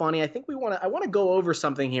bit funny. I want to go over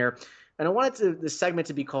something here, and I wanted the segment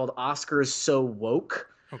to be called Oscars So Woke.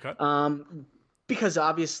 Okay. Because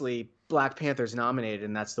obviously Black Panther's nominated,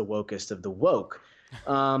 and that's the wokest of the woke.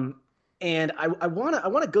 And I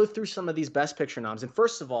want to go through some of these Best Picture noms. And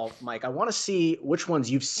first of all, Mike, I want to see which ones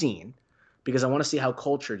you've seen, because I want to see how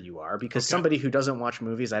cultured you are. Because somebody who doesn't watch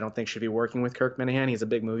movies, I don't think should be working with Kirk Minihane. He's a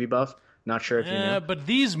big movie buff. Not sure if you know. But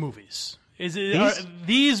these movies, are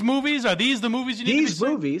these the movies you need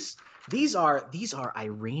to be seeing? These are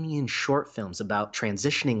Iranian short films about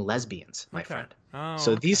transitioning lesbians, my friend. Oh,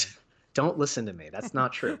 so these, don't listen to me. That's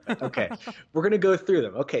not true. Okay, we're gonna go through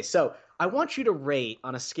them. Okay, so I want you to rate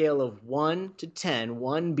on a scale of 1 to 10,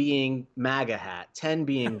 1 being MAGA hat, 10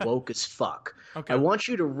 being woke as fuck. Okay. I want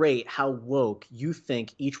you to rate how woke you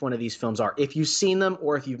think each one of these films are. If you've seen them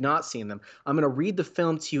or if you've not seen them, I'm going to read the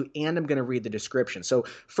film to you and I'm going to read the description. So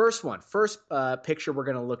first picture we're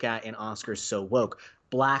going to look at in Oscars So Woke,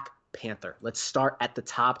 Black Panther. Let's start at the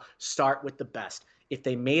top, start with the best. If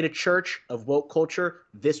they made a church of woke culture,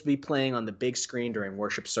 this would be playing on the big screen during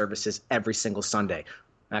worship services every single Sunday.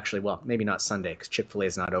 Actually, well, maybe not Sunday because Chick-fil-A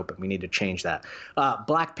is not open. We need to change that.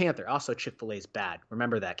 Black Panther. Also, Chick-fil-A is bad.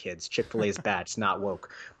 Remember that, kids. Chick-fil-A is bad. It's not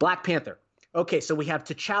woke. Black Panther. Okay, so we have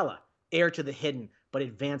T'Challa, heir to the hidden but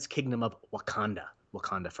advanced kingdom of Wakanda.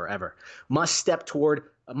 Wakanda forever. Must step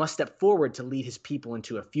forward to lead his people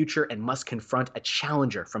into a future and must confront a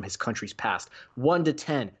challenger from his country's past. 1 to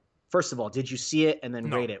 10. First of all, did you see it? And then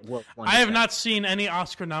rate it. I have not seen any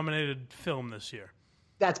Oscar-nominated film this year.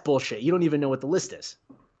 That's bullshit. You don't even know what the list is.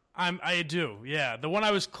 I do, yeah. The one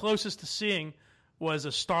I was closest to seeing was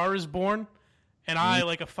A Star Is Born, and I,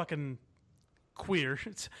 like a fucking queer,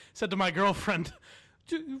 said to my girlfriend,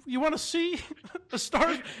 you want to see A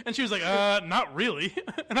Star? And she was like, not really.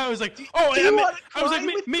 And I was like,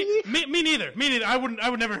 me neither. I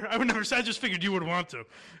would never say. I just figured you would want to.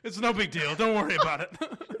 It's no big deal. Don't worry about it.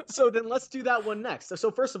 So then let's do that one next.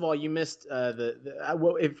 So first of all, you missed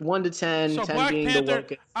if 1 to 10, so 10 Black being Panther,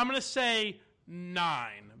 the wokest. I'm gonna say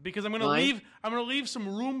 9 because I'm gonna leave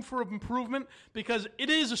some room for improvement because it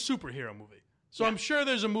is a superhero movie. So I'm sure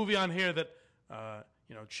there's a movie on here that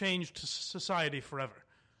changed society forever.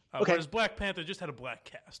 Whereas Black Panther just had a black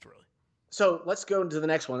cast, really. So let's go into the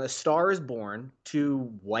next one. A Star Is Born, 2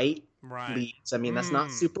 white leads. I mean, that's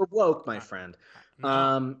not super woke, my friend.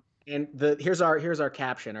 No. And here's our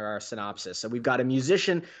caption or our synopsis. So we've got a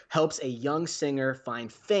musician helps a young singer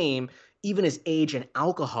find fame, even his age and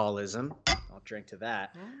alcoholism. I'll drink to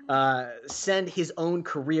that. Send his own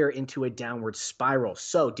career into a downward spiral.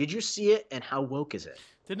 So, did you see it, and how woke is it?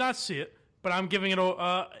 Did not see it, but I'm giving it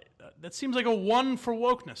that seems like a 1 for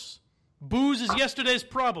wokeness. Booze is yesterday's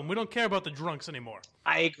problem. We don't care about the drunks anymore.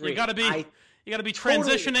 I agree. You got to be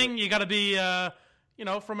transitioning. You got to be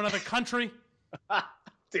from another country.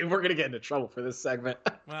 Dude, we're gonna get into trouble for this segment.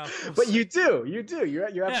 Well, but you do.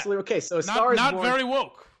 You're absolutely okay. So A Star Is Born. Not very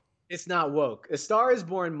woke. It's not woke. A Star Is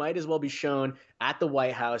Born might as well be shown at the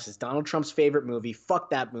White House. It's Donald Trump's favorite movie. Fuck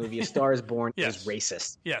that movie. A Star Is Born is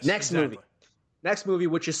racist. Yes. Next movie,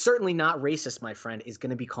 which is certainly not racist, my friend, is going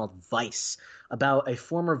to be called Vice, about a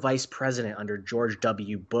former vice president under George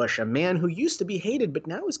W. Bush, a man who used to be hated but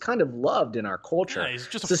now is kind of loved in our culture. Yeah, he's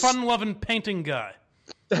just a fun-loving painting guy.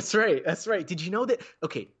 That's right. Did you know that?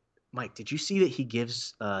 Okay, Mike, did you see that he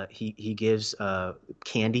gives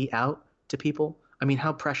candy out to people? I mean,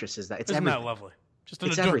 how precious is that? Isn't that lovely? Just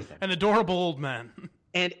an adorable old man.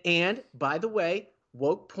 And by the way,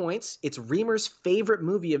 woke points. It's Reamer's favorite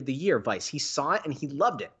movie of the year, Vice. He saw it and he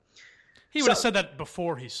loved it. He would have said that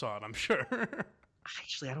before he saw it, I'm sure.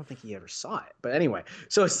 Actually, I don't think he ever saw it. But anyway,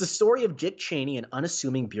 so it's the story of Dick Cheney, an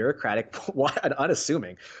unassuming bureaucratic Washington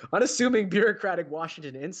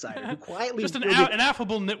insider who quietly just an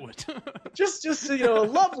affable nitwit. just a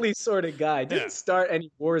lovely sort of guy. Didn't start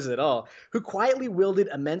any wars at all. Who quietly wielded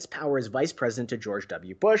immense power as vice president to George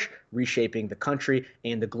W. Bush, reshaping the country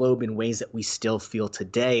and the globe in ways that we still feel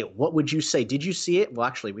today. What would you say? Did you see it? Well,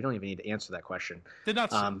 actually, we don't even need to answer that question. Did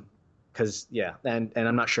not see it. Because, and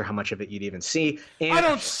I'm not sure how much of it you'd even see. And I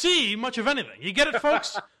don't see much of anything. You get it,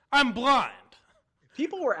 folks? I'm blind.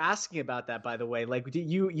 People were asking about that, by the way. Like,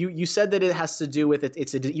 you said that it has to do with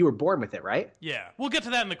it. You were born with it, right? Yeah, we'll get to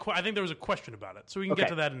that in I think there was a question about it, so we can get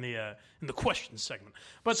to that in the questions segment.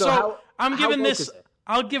 But I'm giving this.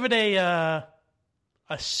 I'll give it a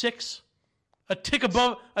 6, a tick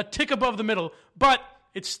above the middle, but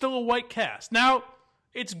it's still a white cast. Now,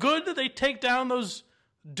 it's good that they take down those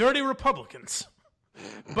dirty Republicans,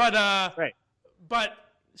 but but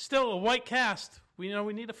still a white cast. We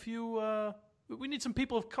need a few. We need some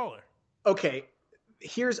people of color. Okay,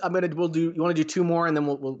 you want to do 2 more, and then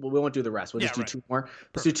we won't do the rest. We'll just do 2 more.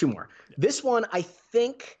 Let's do 2 more. This one, I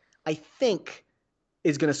think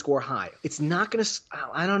is going to score high. It's not going to.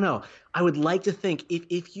 I don't know. I would like to think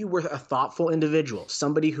if you were a thoughtful individual,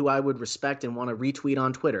 somebody who I would respect and want to retweet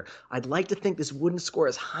on Twitter, I'd like to think this wouldn't score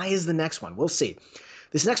as high as the next one. We'll see.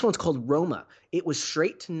 This next one's called Roma. It was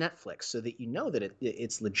straight to Netflix so that you know that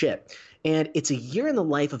it's legit. And it's a year in the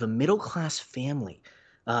life of a middle-class family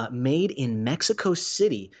made in Mexico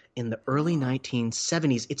City in the early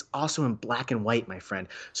 1970s. It's also in black and white, my friend.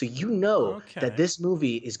 So you know that this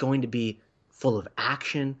movie is going to be full of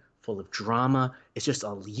action, full of drama. It's just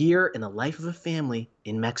a year in the life of a family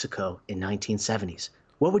in Mexico in 1970s.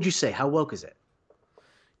 What would you say? How woke is it?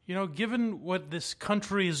 Given what this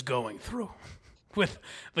country is going through, with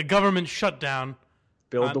the government shutdown,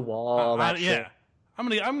 build the wall. Shit. I'm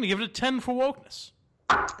gonna give it a 10 for wokeness.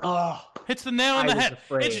 Oh, hits the nail on the head.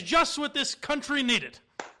 Afraid. It's just what this country needed.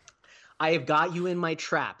 I have got you in my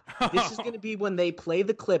trap. This is going to be when they play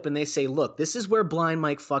the clip and they say, "Look, this is where Blind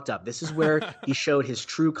Mike fucked up. This is where he showed his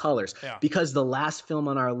true colors." Yeah. Because the last film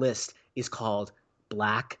on our list is called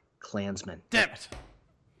Black Klansman. Damn it.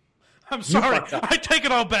 I'm sorry. I take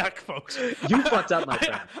it all back, folks. You fucked up, my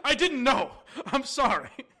friend. I didn't know. I'm sorry.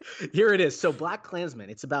 Here it is. So Black Klansman.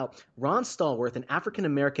 It's about Ron Stallworth, an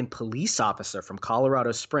African-American police officer from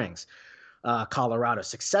Colorado Springs, Colorado,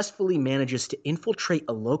 successfully manages to infiltrate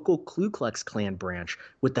a local Ku Klux Klan branch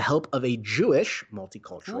with the help of a Jewish,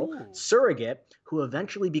 multicultural surrogate who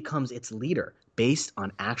eventually becomes its leader based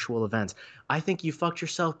on actual events. I think you fucked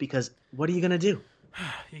yourself because what are you going to do?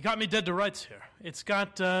 You got me dead to rights here. It's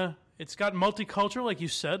got multicultural, like you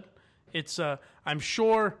said. It's I'm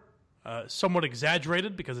sure somewhat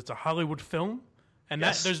exaggerated because it's a Hollywood film, and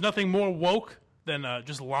there's nothing more woke than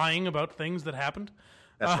just lying about things that happened.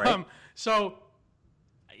 That's right. So,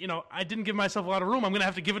 I didn't give myself a lot of room. I'm going to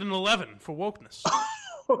have to give it an 11 for wokeness.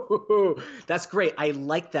 That's great. I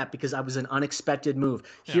like that because that was an unexpected move.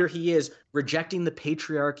 Yeah. Here he is rejecting the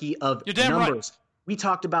patriarchy of You're damn numbers. Right. We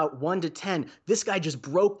talked about 1 to 10. This guy just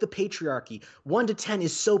broke the patriarchy. 1 to 10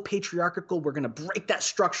 is so patriarchal. We're going to break that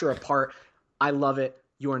structure apart. I love it.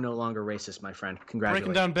 You are no longer racist, my friend. Congratulations.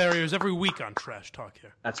 Breaking down barriers every week on Trash Talk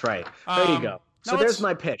here. That's right. There you go. So there's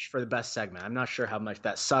my pitch for the best segment. I'm not sure how much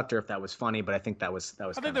that sucked or if that was funny, but I think that was.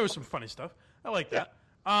 I think there was some funny stuff. I like that.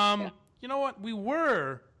 You know what? We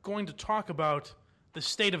were going to talk about the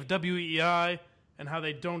state of WEI and how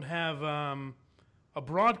they don't have a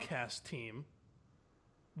broadcast team,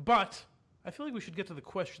 but I feel like we should get to the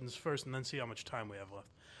questions first and then see how much time we have left.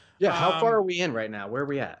 Yeah, how far are we in right now? Where are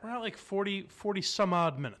we at? We're at like 40 some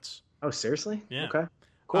odd minutes. Oh, seriously? Yeah. Okay,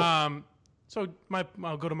 cool. So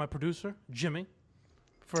I'll go to my producer, Jimmy,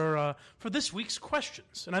 for this week's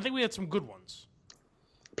questions. And I think we had some good ones.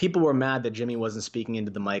 People were mad that Jimmy wasn't speaking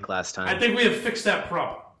into the mic last time. I think we have fixed that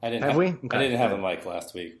problem. Have we? Okay. I didn't have a mic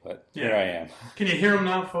last week, but here I am. Can you hear him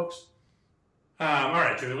now, folks? All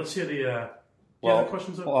right, Jimmy, let's hear the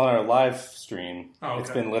questions. On our live stream,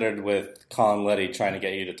 It's been littered with Colin Letty trying to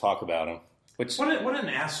get you to talk about him. Which what an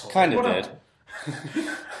asshole. Kind of did.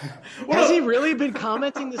 Has he really been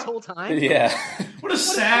commenting this whole time? Yeah. What a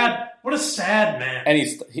sad man. And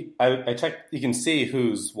I checked. You can see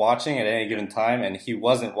who's watching at any given time, and he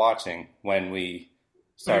wasn't watching when we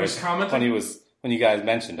started. He was commenting? When you guys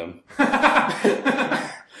mentioned him.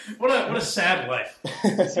 What a sad life.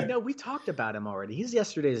 See, no, we talked about him already. He's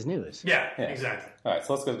yesterday's news. Yeah, exactly. All right,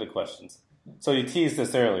 so let's go to the questions. So you teased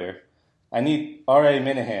this earlier. R.A.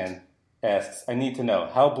 Minihane asks, I need to know,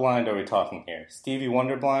 how blind are we talking here? Stevie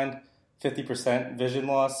Wonder blind, 50% vision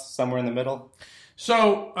loss, somewhere in the middle?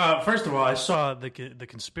 So, first of all, I saw the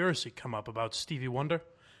conspiracy come up about Stevie Wonder,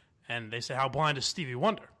 and they say, how blind is Stevie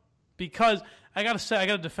Wonder? Because, I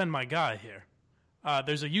gotta defend my guy here.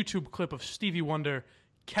 There's a YouTube clip of Stevie Wonder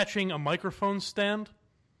catching a microphone stand,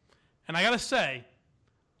 and I gotta say,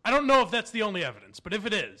 I don't know if that's the only evidence, but if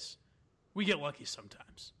it is, we get lucky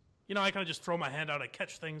sometimes. You know, I kind of just throw my hand out, I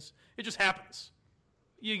catch things. It just happens.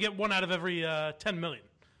 You get 1 out of every 10 million.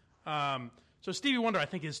 So Stevie Wonder, I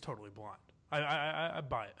think, is totally blind. I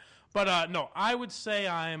buy it. But no, I would say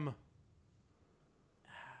I'm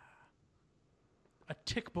a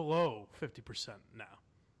tick below 50% now.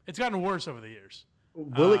 It's gotten worse over the years.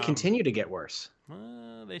 Will it continue to get worse?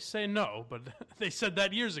 They say no, but they said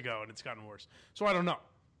that years ago, and it's gotten worse. So I don't know.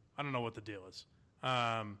 I don't know what the deal is.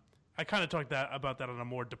 I kind of talked about that on a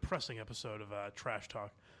more depressing episode of Trash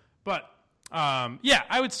Talk. But, yeah,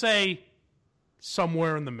 I would say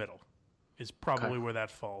somewhere in the middle is probably where that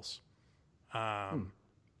falls.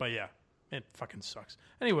 But, yeah, it fucking sucks.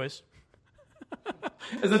 Anyways.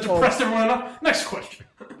 Is that depressed everyone enough? Next question.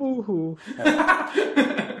 Woohoo.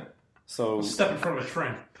 So step in front of a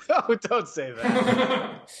train. Oh, don't say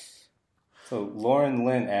that. So Lauren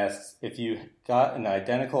Lynn asks, if you got an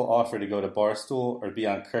identical offer to go to Barstool or be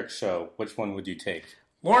on Kirk's show, which one would you take?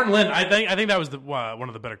 Lauren Lynn, I think that was one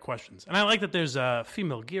of the better questions, and I like that there's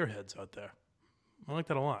female gearheads out there. I like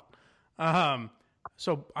that a lot.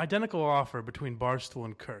 So identical offer between Barstool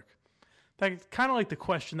and Kirk. That's kind of like the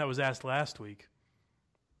question that was asked last week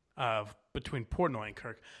between Portnoy and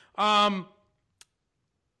Kirk.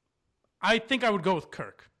 I think I would go with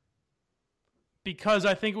Kirk because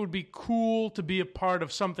I think it would be cool to be a part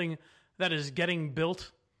of something that is getting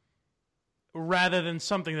built rather than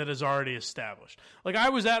something that is already established. Like, I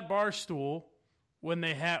was at Barstool when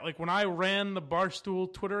when I ran the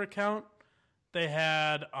Barstool Twitter account, they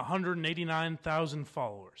had 189,000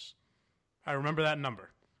 followers. I remember that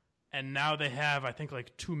number. And now they have, I think,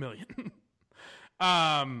 like 2 million.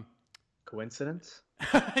 Coincidence?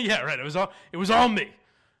 Yeah, right. It was all me.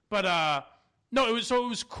 But no, it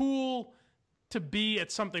was cool to be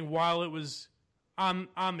at something while it was on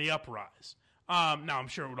the uprise. Now I'm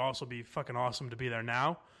sure it would also be fucking awesome to be there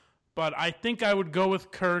now, but I think I would go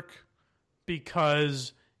with Kirk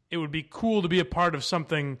because it would be cool to be a part of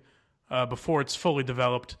something before it's fully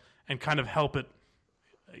developed and kind of help it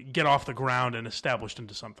get off the ground and established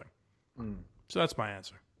into something. So that's my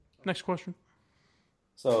answer. Next question.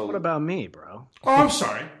 So what about me, bro? Oh, I'm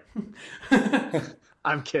sorry.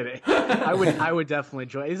 I'm kidding. I would definitely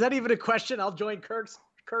join. Is that even a question? I'll join Kirk's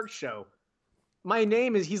show. My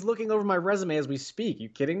name is. He's looking over my resume as we speak. You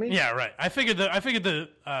kidding me? Yeah, right. I figured the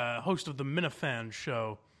host of the Minihane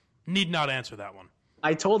show need not answer that one.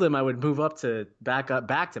 I told him I would move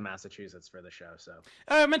back to Massachusetts for the show. So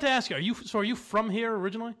I meant to ask you. Are you from here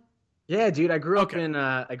originally? Yeah, dude. I grew up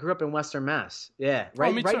in Western Mass. Yeah,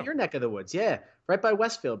 right in your neck of the woods. Yeah, right by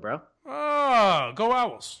Westfield, bro. Oh, go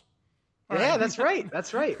Owls. Yeah, that's right.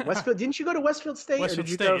 That's right. Westfield. Didn't you go to Westfield State? Westfield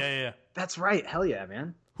State, yeah. That's right. Hell yeah,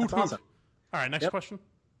 man. That's awesome. All right, next question.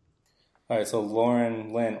 All right, so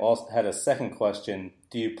Lauren Lynn also had a second question.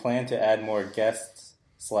 Do you plan to add more guests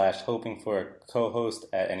 / hoping for a co-host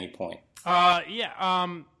at any point? Yeah.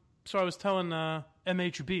 So I was telling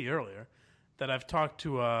MHB earlier that I've talked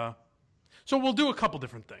to... So we'll do a couple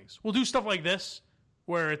different things. We'll do stuff like this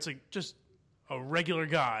where it's just a regular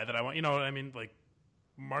guy that I want... You know what I mean? Like,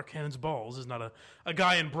 Mark Hannon's balls is not a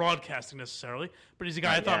guy in broadcasting necessarily, but he's a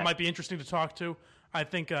guy I thought might be interesting to talk to. I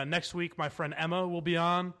think next week my friend Emma will be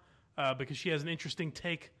on because she has an interesting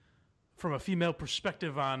take from a female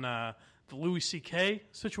perspective on the Louis C.K.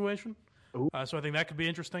 situation. So I think that could be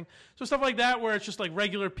interesting. So stuff like that where it's just like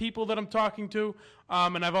regular people that I'm talking to.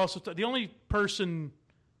 And I've also... the only person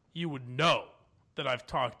you would know that I've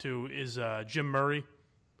talked to is Jim Murray,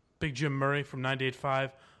 Big Jim Murray from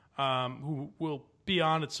 98.5, who will be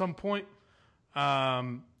on at some point.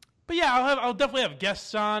 But yeah, I'll definitely have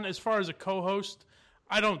guests on. As far as a co-host,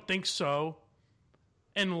 I don't think so,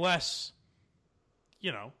 unless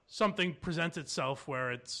something presents itself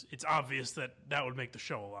where it's obvious that would make the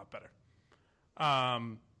show a lot better.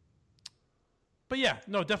 But yeah,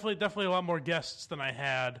 no, definitely a lot more guests than I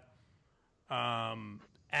had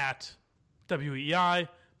at WEI,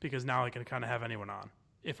 because now I can kind of have anyone on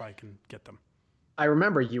if I can get them. I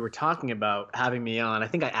remember you were talking about having me on. I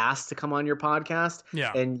think I asked to come on your podcast.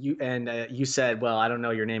 Yeah. And you said, well, I don't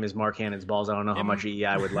know. Your name is Mark Hannon's Balls. I don't know how much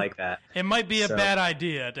EI would like that. It might be a bad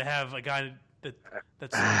idea to have a guy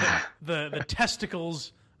that's the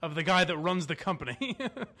testicles of the guy that runs the company.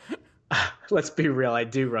 Let's be real. I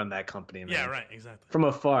do run that company, man. Yeah, right. Exactly. From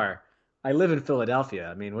afar. I live in Philadelphia.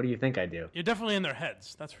 I mean, what do you think I do? You're definitely in their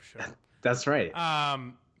heads. That's for sure. That's right.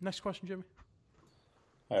 Next question, Jimmy.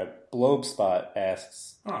 All right. Blobespot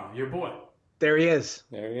asks. Oh, your boy. There he is.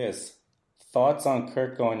 There he is. Thoughts on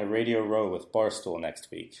Kirk going to Radio Row with Barstool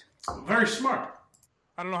next week? Very smart.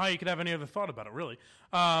 I don't know how you could have any other thought about it, really.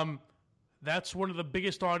 That's one of the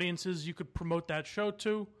biggest audiences you could promote that show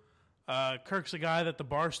to. Kirk's a guy that the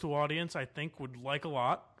Barstool audience, I think, would like a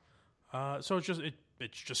lot. So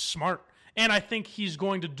it's just smart. And I think he's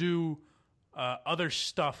going to do other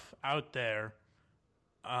stuff out there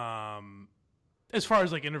as far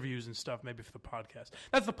as like interviews and stuff, maybe for the podcast.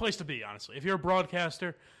 That's the place to be, honestly. If you're a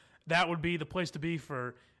broadcaster, that would be the place to be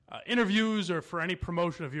for interviews or for any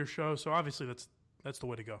promotion of your show. So obviously that's the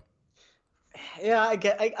way to go. Yeah, I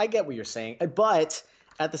get what you're saying. But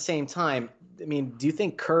at the same time, I mean, do you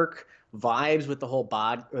think Kirk vibes with the whole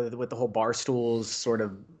Barstool's sort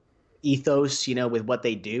of ethos, with what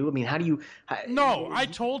they do? I mean, No, I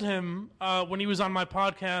told him when he was on my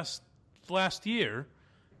podcast last year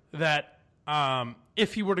that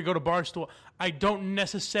if he were to go to Barstool, I don't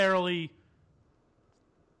necessarily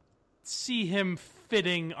see him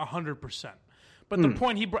fitting 100%. But the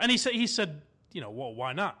point he said, well,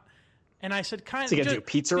 why not? And I said, kind of. So you got to do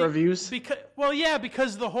pizza reviews? Because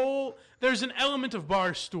there's an element of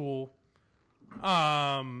Barstool.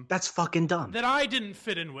 That's fucking dumb. That I didn't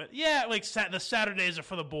fit in with. Yeah, like the Saturdays are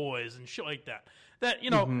for the boys and shit like that.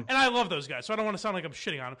 And I love those guys, so I don't want to sound like I'm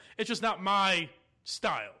shitting on them. It's just not my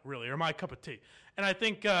style, really, or my cup of tea. And I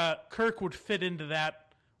think Kirk would fit into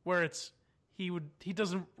that, where he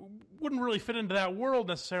wouldn't really fit into that world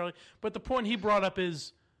necessarily. But the point he brought up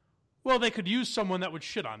is, well, they could use someone that would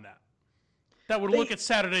shit on that. That would look at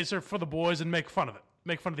Saturdays are for the boys and make fun of it,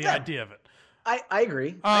 make fun of the idea of it. I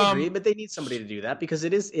agree. I agree, but they need somebody to do that because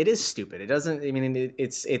it is stupid. It doesn't. I mean,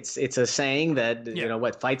 it's a saying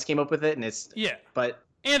that fights came up with it, and it's But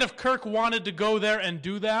if Kirk wanted to go there and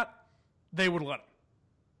do that, they would let him.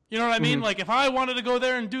 You know what I mean? Like if I wanted to go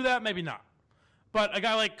there and do that, maybe not. But a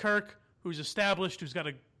guy like Kirk, who's established, who's got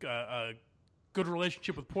a good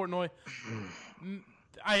relationship with Portnoy,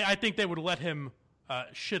 I think they would let him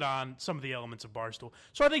shit on some of the elements of Barstool.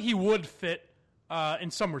 So I think he would fit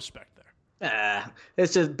in some respect there.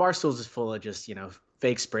 It's just Barstool's just full of just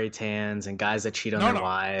fake spray tans and guys that cheat on their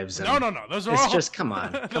wives. And no. Those are all. It's just come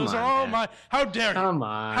on. Those are all my. How dare you? Come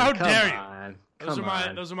on. How dare you?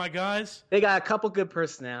 Those are my guys. They got a couple good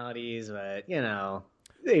personalities, but I'm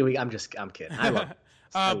kidding. I love.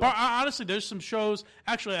 Honestly, there's some shows.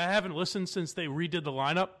 Actually, I haven't listened since they redid the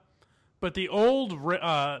lineup. But the old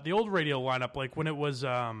radio lineup, like when it was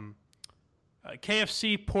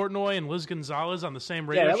KFC, Portnoy, and Liz Gonzalez on the same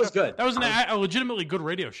radio show. Yeah, that was good. That was a legitimately good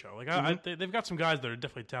radio show. Like they've got some guys that are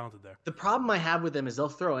definitely talented there. The problem I have with them is they'll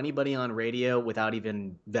throw anybody on radio without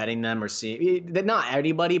even vetting them or seeing. Not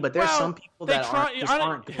anybody, but there's some people that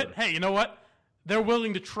aren't good. Hey, you know what? They're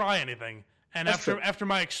willing to try anything. And after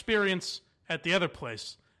my experience at the other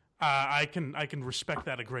place, I can respect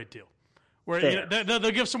that a great deal. Where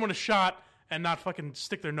they'll give someone a shot and not fucking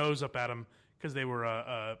stick their nose up at them because they were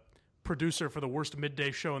a producer for the worst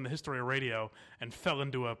midday show in the history of radio and fell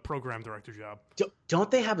into a program director job. Don't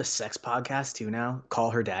they have a sex podcast too now? Call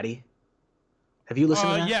Her Daddy. Have you listened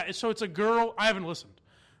to that? Yeah, so it's a girl. I haven't listened.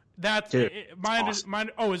 Dude, awesome.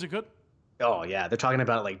 Oh, is it good? Oh yeah, they're talking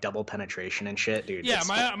about like double penetration and shit, dude. Yeah,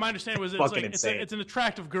 my understanding was it's an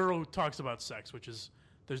attractive girl who talks about sex, which is.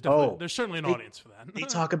 There's certainly an audience for that. They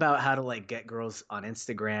talk about how to like get girls on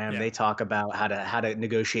Instagram. Yeah. They talk about how to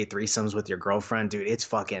negotiate threesomes with your girlfriend, dude. It's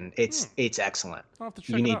excellent. I'll have to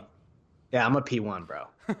check it out. Yeah, I'm a P1, bro.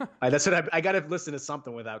 That's what I got to listen to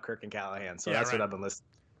something without Kirk and Callahan. So that's what I've been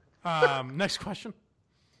listening. Next question.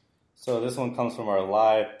 So this one comes from our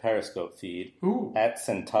live Periscope feed at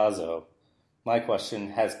Centazzo. My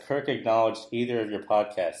question, has Kirk acknowledged either of your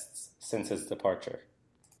podcasts since his departure?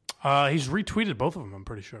 He's retweeted both of them, I'm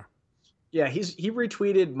pretty sure. Yeah, he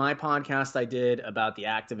retweeted my podcast I did about the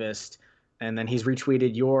activist, and then he's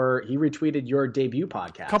retweeted your debut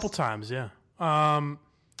podcast. A couple times, yeah. And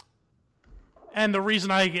the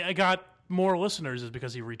reason I got more listeners is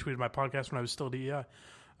because he retweeted my podcast when I was still DEI.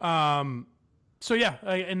 So yeah,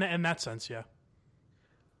 in that sense, yeah.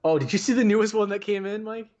 Oh, did you see the newest one that came in,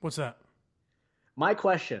 Mike? What's that? My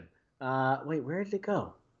question. Wait, where did it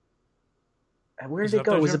go? Where did it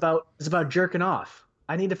go? It was about jerking off.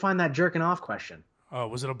 I need to find that jerking off question. Oh,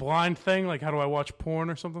 was it a blind thing? Like, how do I watch porn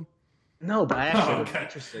or something? No, but I actually was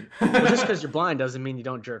interested. Well, just because you're blind doesn't mean you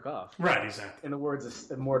don't jerk off. Right, exactly. In the words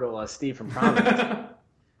of immortal Steve from Providence.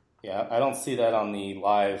 Yeah, I don't see that on the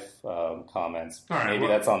live comments. All right, Maybe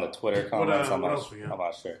that's on the Twitter comments. I'm not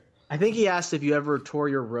sure. I think he asked if you ever tore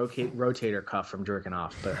your rotator cuff from jerking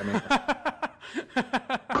off, but I mean,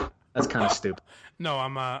 that's kind of stupid. No,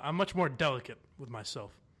 I'm much more delicate with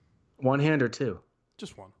myself. One hand or two?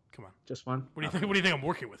 Just one. Come on. Just one? What do you think? What do you think I'm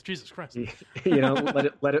working with? Jesus Christ! You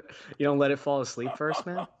don't let it fall asleep first,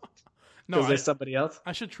 man. No, is there somebody else?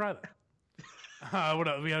 I should try that. What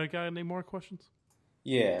else? We got any more questions?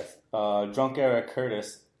 Yes. Drunk Eric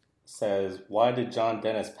Curtis says, "Why did John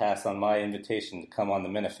Dennis pass on my invitation to come on the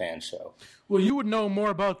Minifan show?" Well, you would know more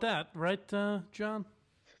about that, right, John?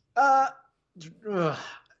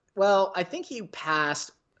 Well, I think he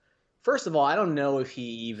passed. First of all, I don't know if he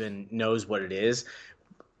even knows what it is.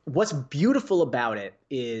 What's beautiful about it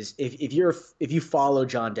is if you follow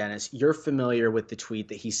John Dennis, you're familiar with the tweet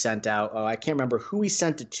that he sent out. Oh, I can't remember who he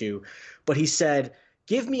sent it to, but he said,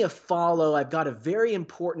 "Give me a follow. I've got a very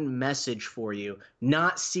important message for you,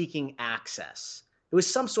 not seeking access." It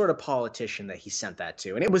was some sort of politician that he sent that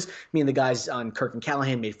to. And it was, the guys on Kirk and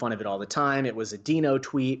Callahan made fun of it all the time. It was a Dino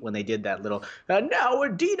tweet when they did that little, now a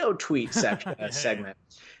Dino tweet segment.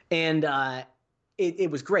 And it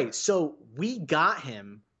was great. So we got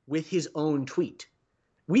him with his own tweet.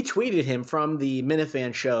 We tweeted him from the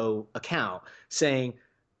Minifan Show account saying,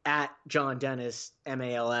 at John Dennis,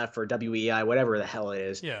 MALF or WEI, whatever the hell it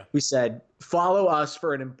is. Yeah. We said, follow us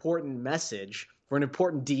for an important message, for an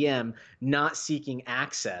important DM, not seeking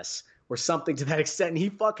access, or something to that extent. And he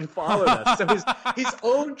fucking followed us. So his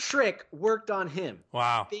own trick worked on him.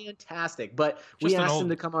 Wow. Fantastic. But we asked him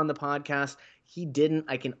to come on the podcast. He didn't.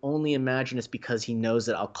 I can only imagine it's because he knows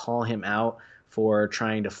that I'll call him out for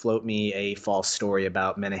trying to float me a false story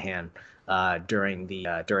about Minihane during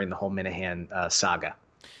the whole Minihane saga.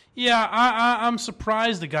 Yeah, I'm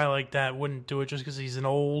surprised a guy like that wouldn't do it just because he's an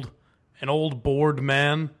old bored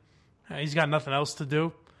man. He's got nothing else to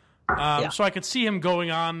do. So I could see him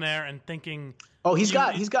going on there and thinking, "Oh, he's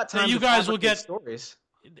got time. You guys will get stories."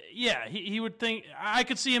 Yeah, he would think. I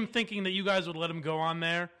could see him thinking that you guys would let him go on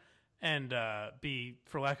there and be,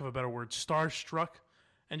 for lack of a better word, starstruck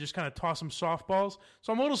and just kind of toss him softballs.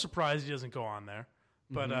 So I'm a little surprised he doesn't go on there.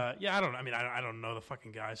 But I don't know. I don't know the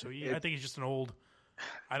fucking guy. So I think he's just an old.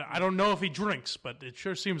 I don't know if he drinks, but it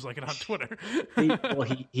sure seems like it on Twitter.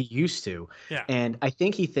 he used to. Yeah. And I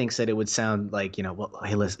think he thinks that it would sound like,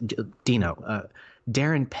 hey, listen, Dino,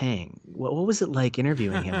 Darren Pang, what was it like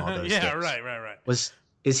interviewing him all those days? Yeah, right.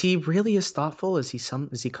 Is he really as thoughtful as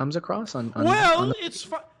he comes across on it's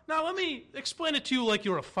fun. Now let me explain it to you like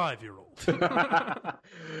you're a 5-year-old.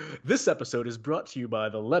 This episode is brought to you by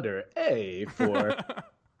the letter A for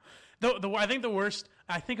I think the worst,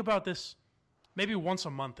 I think about this maybe once a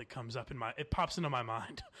month. It pops into my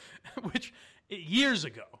mind, which years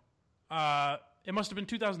ago, it must have been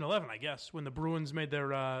 2011, I guess, when the Bruins made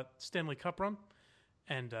their Stanley Cup run,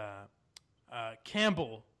 and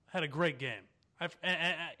Campbell had a great game. I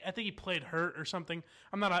think he played hurt or something.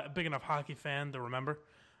 I'm not a big enough hockey fan to remember,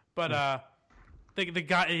 but the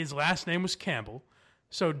guy, his last name was Campbell.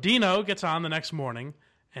 So Dino gets on the next morning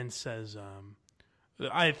and says,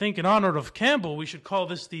 "I think in honor of Campbell, we should call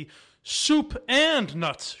this the Soup and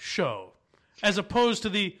Nuts show, as opposed to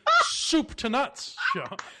the Soup to Nuts show."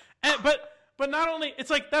 But not only, it's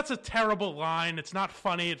like, that's a terrible line. It's not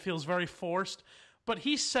funny. It feels very forced. But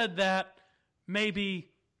he said that maybe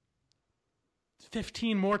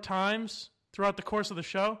 15 more times throughout the course of the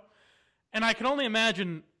show. And I can only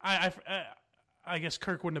imagine, I guess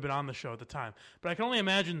Kirk wouldn't have been on the show at the time, but I can only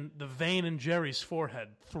imagine the vein in Jerry's forehead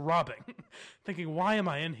throbbing, thinking, why am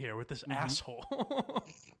I in here with this asshole?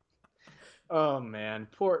 Oh man,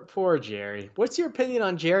 poor Jerry. What's your opinion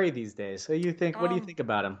on Jerry these days? What do you think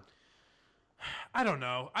about him? I don't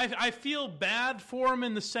know. I feel bad for him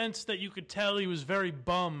in the sense that you could tell he was very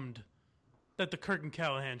bummed that the Kirk and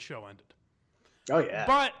Callahan show ended. Oh yeah.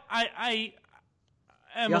 But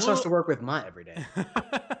He also has to work with Mutt every day.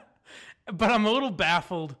 But I'm a little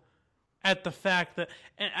baffled at the fact that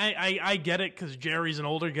I get it because Jerry's an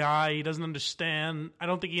older guy. He doesn't understand. I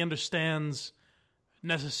don't think he understands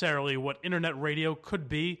necessarily what internet radio could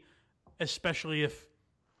be, especially if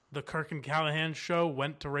the Kirk and Callahan show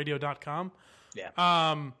went to radio.com. Yeah.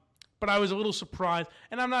 But I was a little surprised,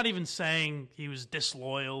 and I'm not even saying he was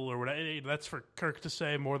disloyal or whatever. That's for Kirk to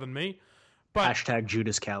say more than me. But Hashtag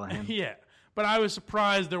Judas Callahan. Yeah. But I was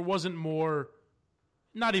surprised there wasn't more,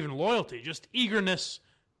 not even loyalty, just eagerness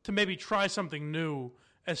to maybe try something new,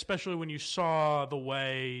 especially when you saw the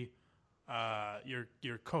way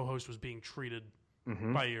your co-host was being treated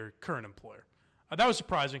by your current employer. That was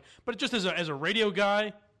surprising. But just as a radio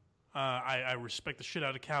guy, I respect the shit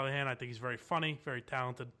out of Callahan. I think he's very funny, very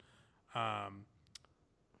talented.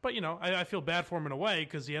 But, I feel bad for him in a way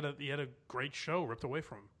because he had a great show ripped away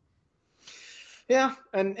from him. Yeah,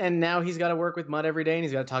 and now he's got to work with Mutt every day, and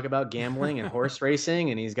he's got to talk about gambling and horse racing,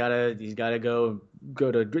 and he's got to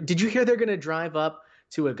go to. Did you hear they're going to drive up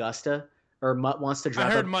to Augusta, or Mutt wants to drive?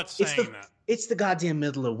 I heard up? Mutt saying that. It's the goddamn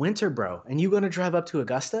middle of winter, bro, and you going to drive up to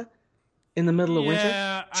Augusta in the middle of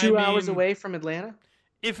winter, 2 hours away from Atlanta?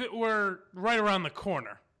 If it were right around the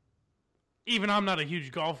corner, even I'm not a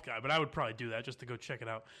huge golf guy, but I would probably do that just to go check it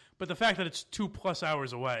out. But the fact that it's 2+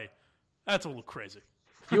 hours away, that's a little crazy.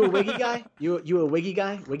 You a Wiggy guy? You a Wiggy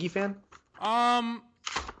guy? Wiggy fan?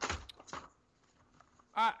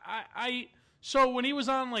 So when he was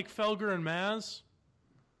on like Felger and Maz,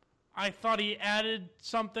 I thought he added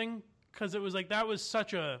something because it was like that was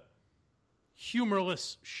such a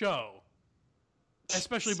humorless show,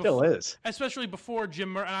 especially especially before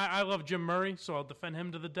Jim Murray. And I love Jim Murray, so I'll defend him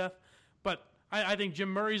to the death. But I think Jim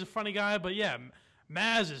Murray's a funny guy. But yeah,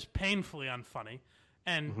 Maz is painfully unfunny.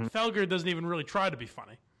 And Felger doesn't even really try to be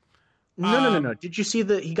funny. No. Did you see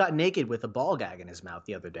he got naked with a ball gag in his mouth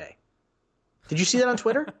the other day? Did you see that on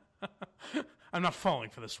Twitter? I'm not falling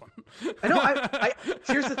for this one. I know.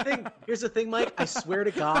 Here's the thing, Mike. I swear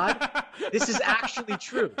to God, this is actually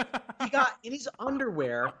true. He got in his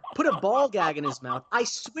underwear, put a ball gag in his mouth. I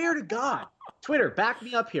swear to God. Twitter, back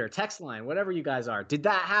me up here. Text line, whatever you guys are. Did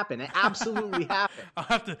that happen? It absolutely happened. I'll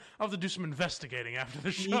have to do some investigating after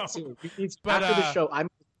the show. You need to. But, after the show, I'm going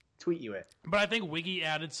to tweet you it. But I think Wiggy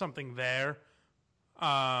added something there.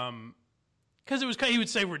 Because he would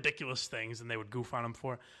say ridiculous things and they would goof on him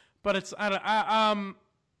for it. But it's I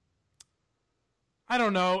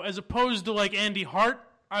don't know. As opposed to like Andy Hart,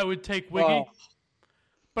 I would take Wiggy. Well,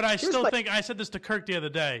 but I still think I said this to Kirk the other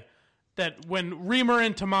day that when Reamer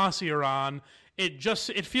and Tomasi are on, it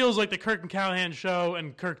feels like the Kirk and Callahan show,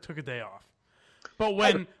 and Kirk took a day off. But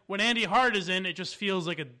when Andy Hart is in, it just feels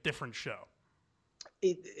like a different show.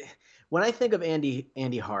 When I think of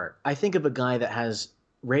Andy Hart, I think of a guy that has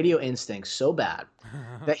radio instincts so bad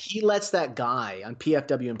that he lets that guy on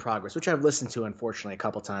PFW in Progress, which I've listened to unfortunately a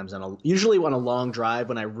couple times, usually on a long drive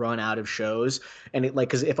when I run out of shows, and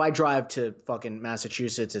because if I drive to fucking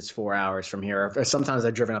Massachusetts, it's 4 hours from here. Or sometimes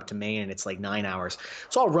I've driven up to Maine and it's like 9 hours.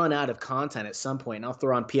 So I'll run out of content at some point, and I'll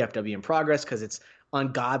throw on PFW in Progress because it's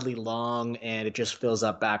ungodly long and it just fills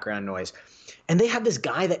up background noise. And they have this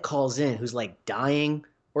guy that calls in who's like dying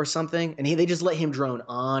or something, and they just let him drone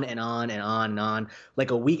on and on and on and on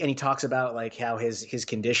like a week, and he talks about like how his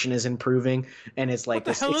condition is improving, and it's like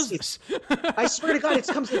what the hell is this? I swear to God, it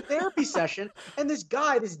comes to a therapy session, and this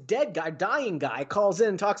dead guy, dying guy, calls in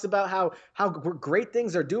and talks about how great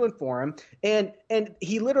things are doing for him, and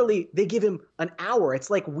he literally, they give him an hour. It's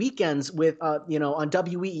like weekends with on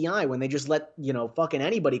WEEI when they just let fucking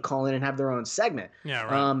anybody call in and have their own segment. Yeah,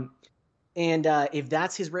 right. And if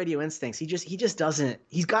that's his radio instincts, he just doesn't.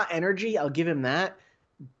 He's got energy. I'll give him that.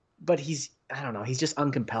 But I don't know. He's just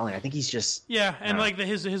uncompelling. I think he's just. Yeah, and like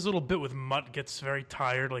his little bit with Mutt gets very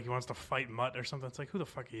tired. Like he wants to fight Mutt or something. It's like, who the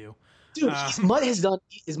fuck are you? Dude, Mutt has done,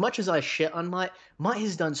 as much as I shit on Mutt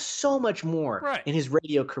has done so much more in his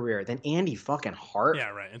radio career than Andy fucking Hart.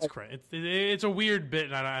 Yeah, right. It's great. It's a weird bit,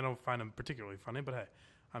 and I don't find him particularly funny, but hey.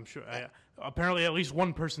 I'm sure. Apparently, at least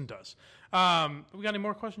one person does. We got any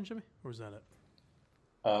more questions, Jimmy? Or is that it?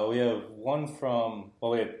 We have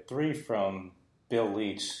we have 3 from Bill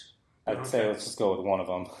Leach. I'd say let's just go with one of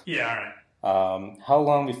them. Yeah, all right. How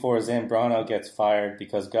long before Zambrano gets fired?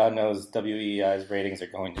 Because God knows WEI's ratings are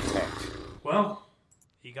going to tank. Well,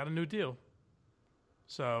 he got a new deal.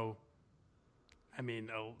 So, I mean,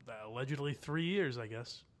 allegedly 3 years, I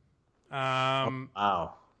guess.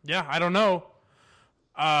 Wow. Yeah, I don't know.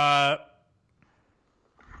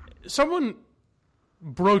 Someone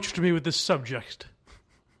broached me with this subject.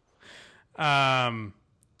 Do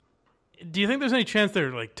you think there's any chance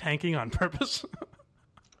they're like tanking on purpose?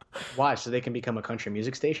 Why? So they can become a country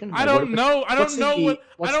music station? I don't know. I don't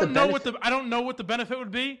know what the benefit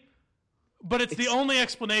would be, but it's the only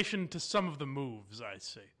explanation to some of the moves I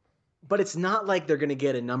see. But it's not like they're going to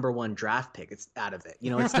get a number 1 draft pick. It's out of it.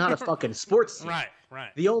 It's not a fucking sports team. Right.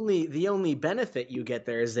 The only benefit you get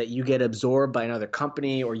there is that you get absorbed by another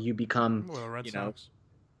company, or you become, the Red Sox.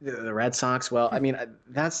 The Red Sox. Well, I mean,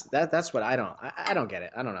 that's what I don't get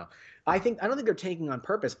it. I don't know. I don't think they're taking on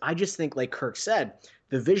purpose. I just think, like Kirk said,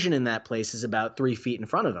 the vision in that place is about 3 feet in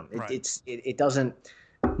front of them. It doesn't.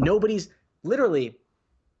 Nobody's literally.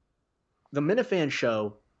 The Minifan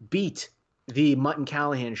show beat the Mutt and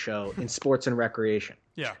Callahan show in sports and recreation.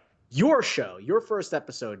 Yeah. Your show, your first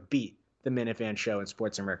episode beat the Minifan show in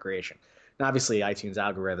sports and recreation. Now, obviously, iTunes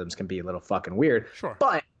algorithms can be a little fucking weird. Sure.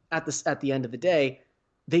 But at the end of the day,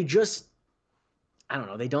 they just, I don't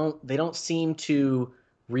know, they don't seem to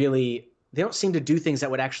do things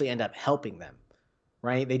that would actually end up helping them.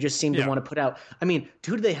 Right? They just seem to want to put out. I mean,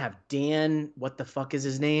 who do they have? Dan, what the fuck is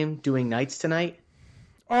his name? Doing Nights Tonight?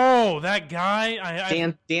 Oh, that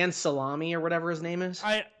guy. Dan Salami or whatever his name is.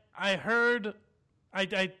 I heard.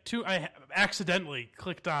 I accidentally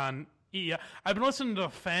clicked on. I've been listening to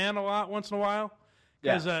Fan a lot once in a while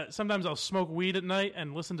because sometimes I'll smoke weed at night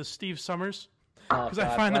and listen to Steve Summers because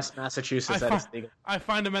I find West Massachusetts. I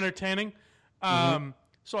find him entertaining.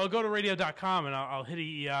 So I'll go to radio.com and I'll hit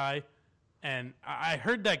EEI, and I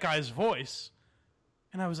heard that guy's voice.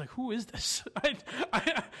 And I was like, who is this?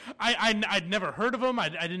 I'd never heard of him. I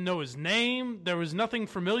didn't know his name. There was nothing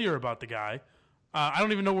familiar about the guy. I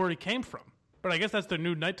don't even know where he came from. But I guess that's their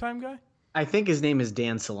new nighttime guy? I think his name is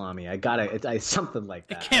Dan Salami. It's something like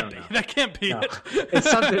that. It can't be. That can't be it.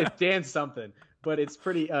 It's something. It's Dan something. But it's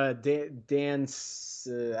pretty Dan's.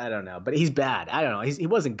 I don't know. But he's bad. I don't know. He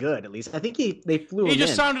wasn't good, at least. I think they flew him in. He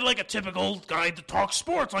just sounded like a typical guy that talks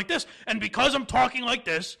sports like this. And because I'm talking like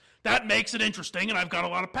this, that makes it interesting, and I've got a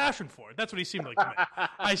lot of passion for it. That's what he seemed like to me.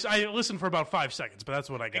 I listened for about 5 seconds, but that's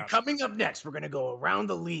what I got. And coming up next, we're going to go around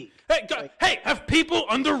the league. Hey, have people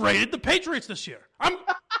underrated the Patriots this year? I'm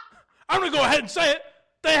going to go ahead and say it.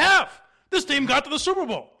 They have. This team got to the Super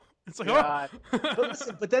Bowl. It's like,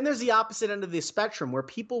 but then there's the opposite end of the spectrum where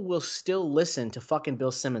people will still listen to fucking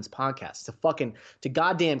Bill Simmons' podcast, to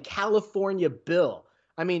goddamn California Bill.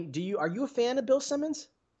 I mean, are you a fan of Bill Simmons?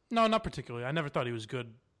 No, not particularly. I never thought he was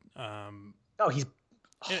good. He's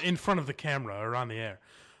in front of the camera or on the air.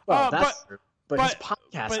 Well, but his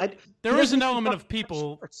podcast. But there is an element of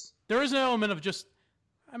people. Sports. There is an element of just.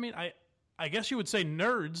 I mean, I guess you would say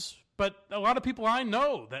nerds, but a lot of people I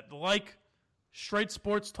know that like straight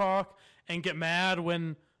sports talk and get mad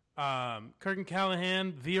when Kirk and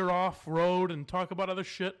Callahan veer off road and talk about other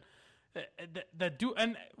shit. That do,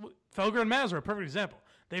 and Felger and Maz are a perfect example.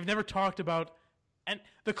 They've never talked about, and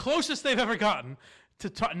the closest they've ever gotten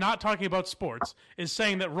to not talking about sports is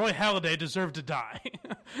saying that Roy Halladay deserved to die.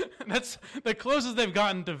 That's the closest they've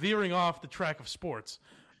gotten to veering off the track of sports.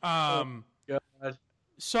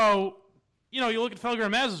 So, you look at Felger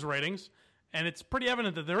and Maz's ratings, and it's pretty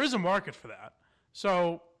evident that there is a market for that.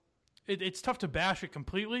 So it's tough to bash it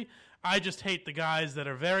completely. I just hate the guys that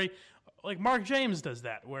are very, like Mark James does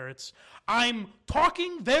that, where I'm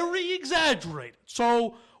talking very exaggerated.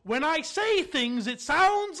 So when I say things, it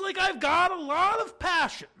sounds like I've got a lot of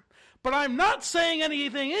passion, but I'm not saying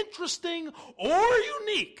anything interesting or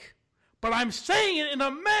unique, but I'm saying it in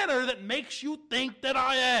a manner that makes you think that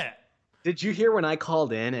I am. Did you hear when I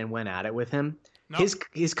called in and went at it with him? No.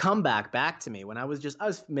 His comeback back to me when I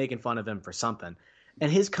was making fun of him for something,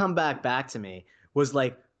 and his comeback back to me was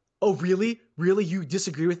like, "Oh, really? Really? You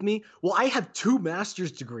disagree with me? Well, I have 2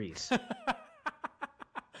 master's degrees."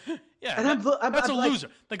 Yeah, and that's a loser.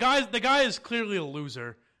 The guy is clearly a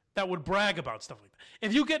loser that would brag about stuff like that.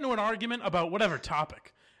 If you get into an argument about whatever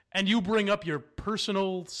topic and you bring up your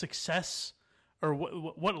personal success or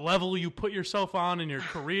what level you put yourself on in your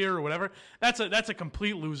career or whatever, that's a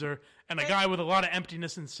complete loser and a guy with a lot of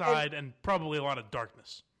emptiness inside and probably a lot of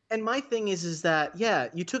darkness. And my thing is that,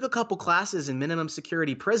 you took a couple classes in minimum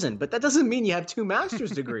security prison, but that doesn't mean you have 2 master's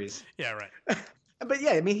degrees. Yeah, right. But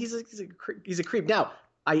yeah, I mean, he's a creep. Now,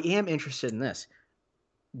 I am interested in this.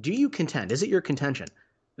 Do you contend? Is it your contention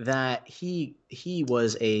that he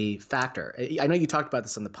was a factor? I know you talked about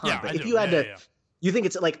this on the pod, but if you had to, you think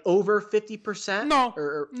it's like over 50%?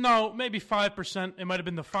 No, maybe 5%. It might have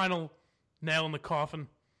been the final nail in the coffin.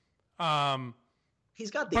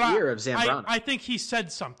 He's got the ear of Zambrano. I think he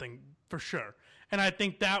said something for sure, and I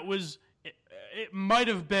think that was it. Might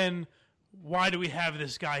have been, why do we have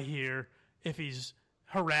this guy here if he's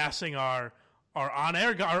harassing our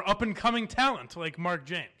on-air guy, our up-and-coming talent like Mark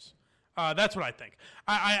James? That's what I think.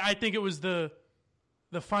 I think it was the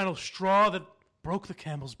the final straw that broke the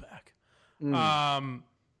camel's back.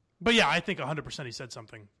 But yeah, I think 100% he said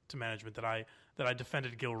something to management that I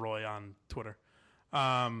defended Gilroy on Twitter.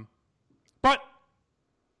 But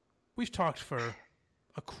we've talked for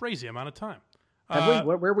a crazy amount of time. Have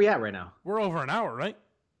we? Where are we at right now? We're over an hour, right?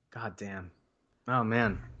 God damn. Oh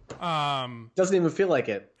man. Doesn't even feel like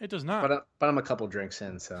it. It does not. But I'm a couple drinks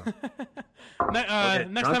in, so. Next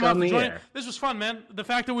time I'll join. This was fun, man. The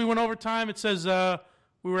fact that we went over time, it says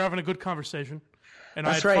we were having a good conversation, and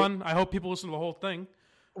I had fun. I hope people listen to the whole thing.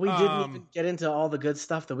 We didn't even get into all the good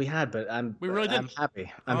stuff that we had, but we really did. I'm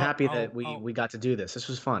happy. I'm happy that we got to do this. This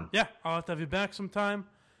was fun. Yeah, I'll have to have you back sometime.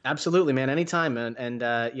 Absolutely, man. Anytime, and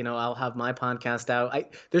I'll have my podcast out.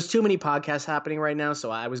 There's too many podcasts happening right now, so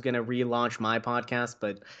I was going to relaunch my podcast,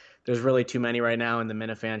 but there's really too many right now in the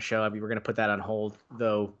Minifan show. We were going to put that on hold,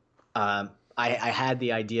 though. I had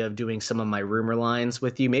the idea of doing some of my rumor lines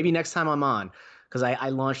with you. Maybe next time I'm on, because I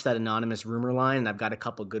launched that anonymous rumor line, and I've got a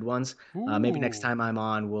couple good ones. Maybe next time I'm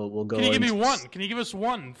on, we'll go. Can you give me one? Can you give us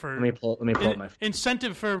one for? Let me pull up my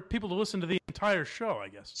incentive for people to listen to the entire show, I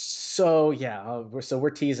guess. So yeah, we're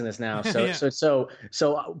teasing this now. So Yeah.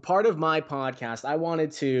 so part of my podcast, I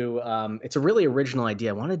wanted to. It's a really original idea.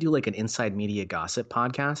 I want to do like an inside media gossip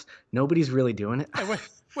podcast. Nobody's really doing it. Hey,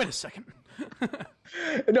 wait a second.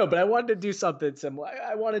 No, but I wanted to do something similar.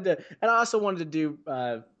 I also wanted to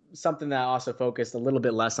do something that also focused a little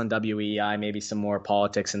bit less on WEI, maybe some more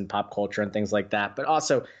politics and pop culture and things like that, but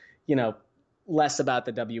also, less about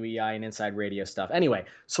the WEI and inside radio stuff. Anyway,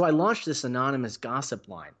 so I launched this anonymous gossip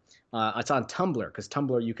line. It's on Tumblr, because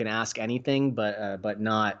Tumblr you can ask anything, but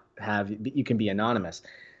not you can be anonymous.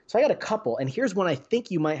 So I got a couple, and here's one I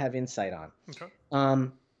think you might have insight on.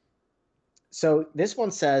 Okay. So this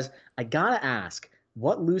one says, I gotta ask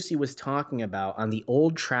what Lucy was talking about on the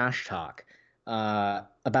old Trash Talk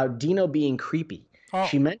about Dino being creepy. Oh.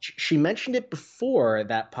 She mentioned it before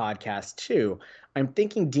that podcast too. I'm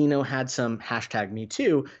thinking Dino had some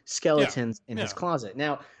 #MeToo skeletons in his closet.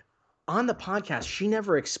 Now, on the podcast, she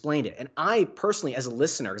never explained it. And I personally, as a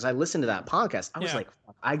listener, because I listened to that podcast, I was like,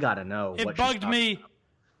 I gotta know. It bugged me. About.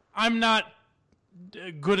 I'm not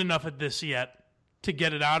good enough at this yet to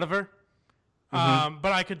get it out of her.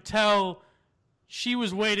 But I could tell she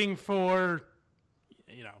was waiting for,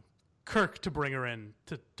 Kirk to bring her in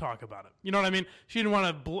to talk about it. You know what I mean? She didn't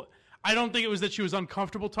want to I don't think it was that she was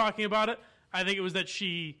uncomfortable talking about it. I think it was that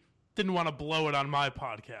she didn't want to blow it on my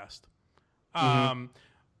podcast.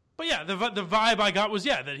 But yeah, the vibe I got was,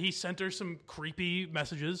 that he sent her some creepy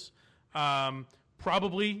messages,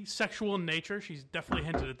 probably sexual in nature. She's definitely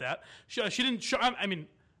hinted at that. She didn't show,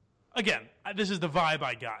 again, this is the vibe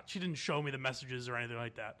I got. She didn't show me the messages or anything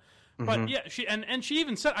like that. But yeah, she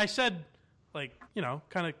even said, I said, like,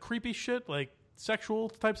 kind of creepy shit, like sexual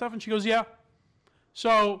type stuff. And she goes, yeah.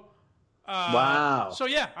 So, wow. So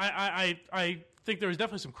yeah, I think there was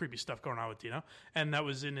definitely some creepy stuff going on with Dino. And that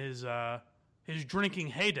was in his drinking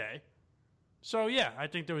heyday. So yeah, I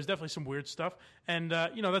think there was definitely some weird stuff. And,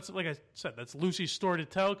 that's, like I said, that's Lucy's story to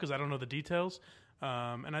tell, because I don't know the details.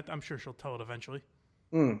 And I'm sure she'll tell it eventually.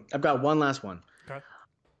 I've got one last one. Okay.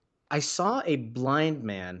 I saw a blind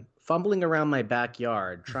man fumbling around my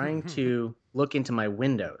backyard trying to look into my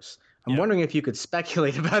windows. I'm wondering if you could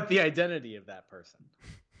speculate about the identity of that person.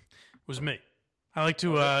 It was me. I like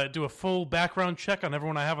to do a full background check on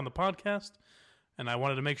everyone I have on the podcast, and I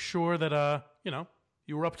wanted to make sure that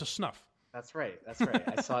you were up to snuff. That's right.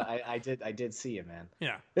 I did see you, man.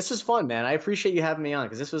 Yeah. This was fun, man. I appreciate you having me on,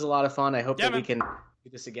 because this was a lot of fun. I hope that we can do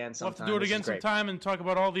this again sometime. We'll have to do it again sometime and talk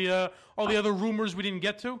about all the other rumors we didn't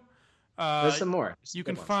get to. There's some more. You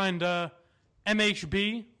can find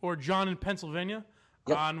MHB or John in Pennsylvania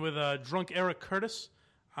on with drunk Eric Curtis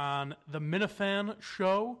on the Minifan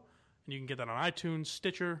Show. And you can get that on iTunes,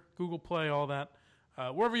 Stitcher, Google Play, all that.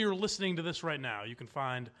 Wherever you're listening to this right now, you can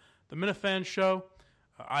find the Minifan Show.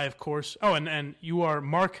 I, of course... Oh, and you are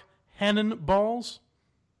Mark Hannonballs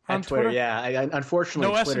on Twitter? Yeah.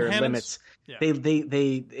 Unfortunately, no Twitter limits... Yeah.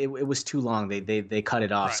 It was too long. They cut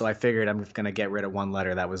it off, right. So I figured I'm just going to get rid of one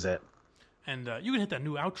letter. That was it. And you can hit that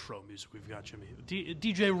new outro music we've got, Jimmy.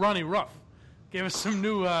 DJ Ronnie Ruff gave us some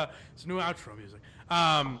new outro music.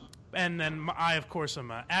 And then I, of course,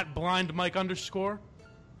 am at blindmike_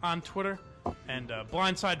 on Twitter. And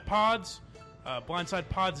Blindside Pods,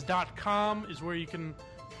 blindsidepods.com is where you can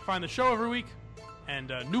find the show every week. And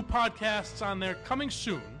new podcasts on there coming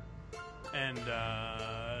soon. And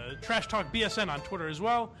Trash Talk BSN on Twitter as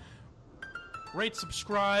well. Rate,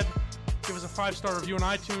 subscribe, give us a 5-star review on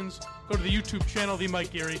iTunes. Go to the YouTube channel, The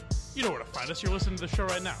Mike Geary. You know where to find us. You're listening to the show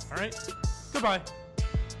right now, all right? Goodbye.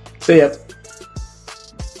 See ya.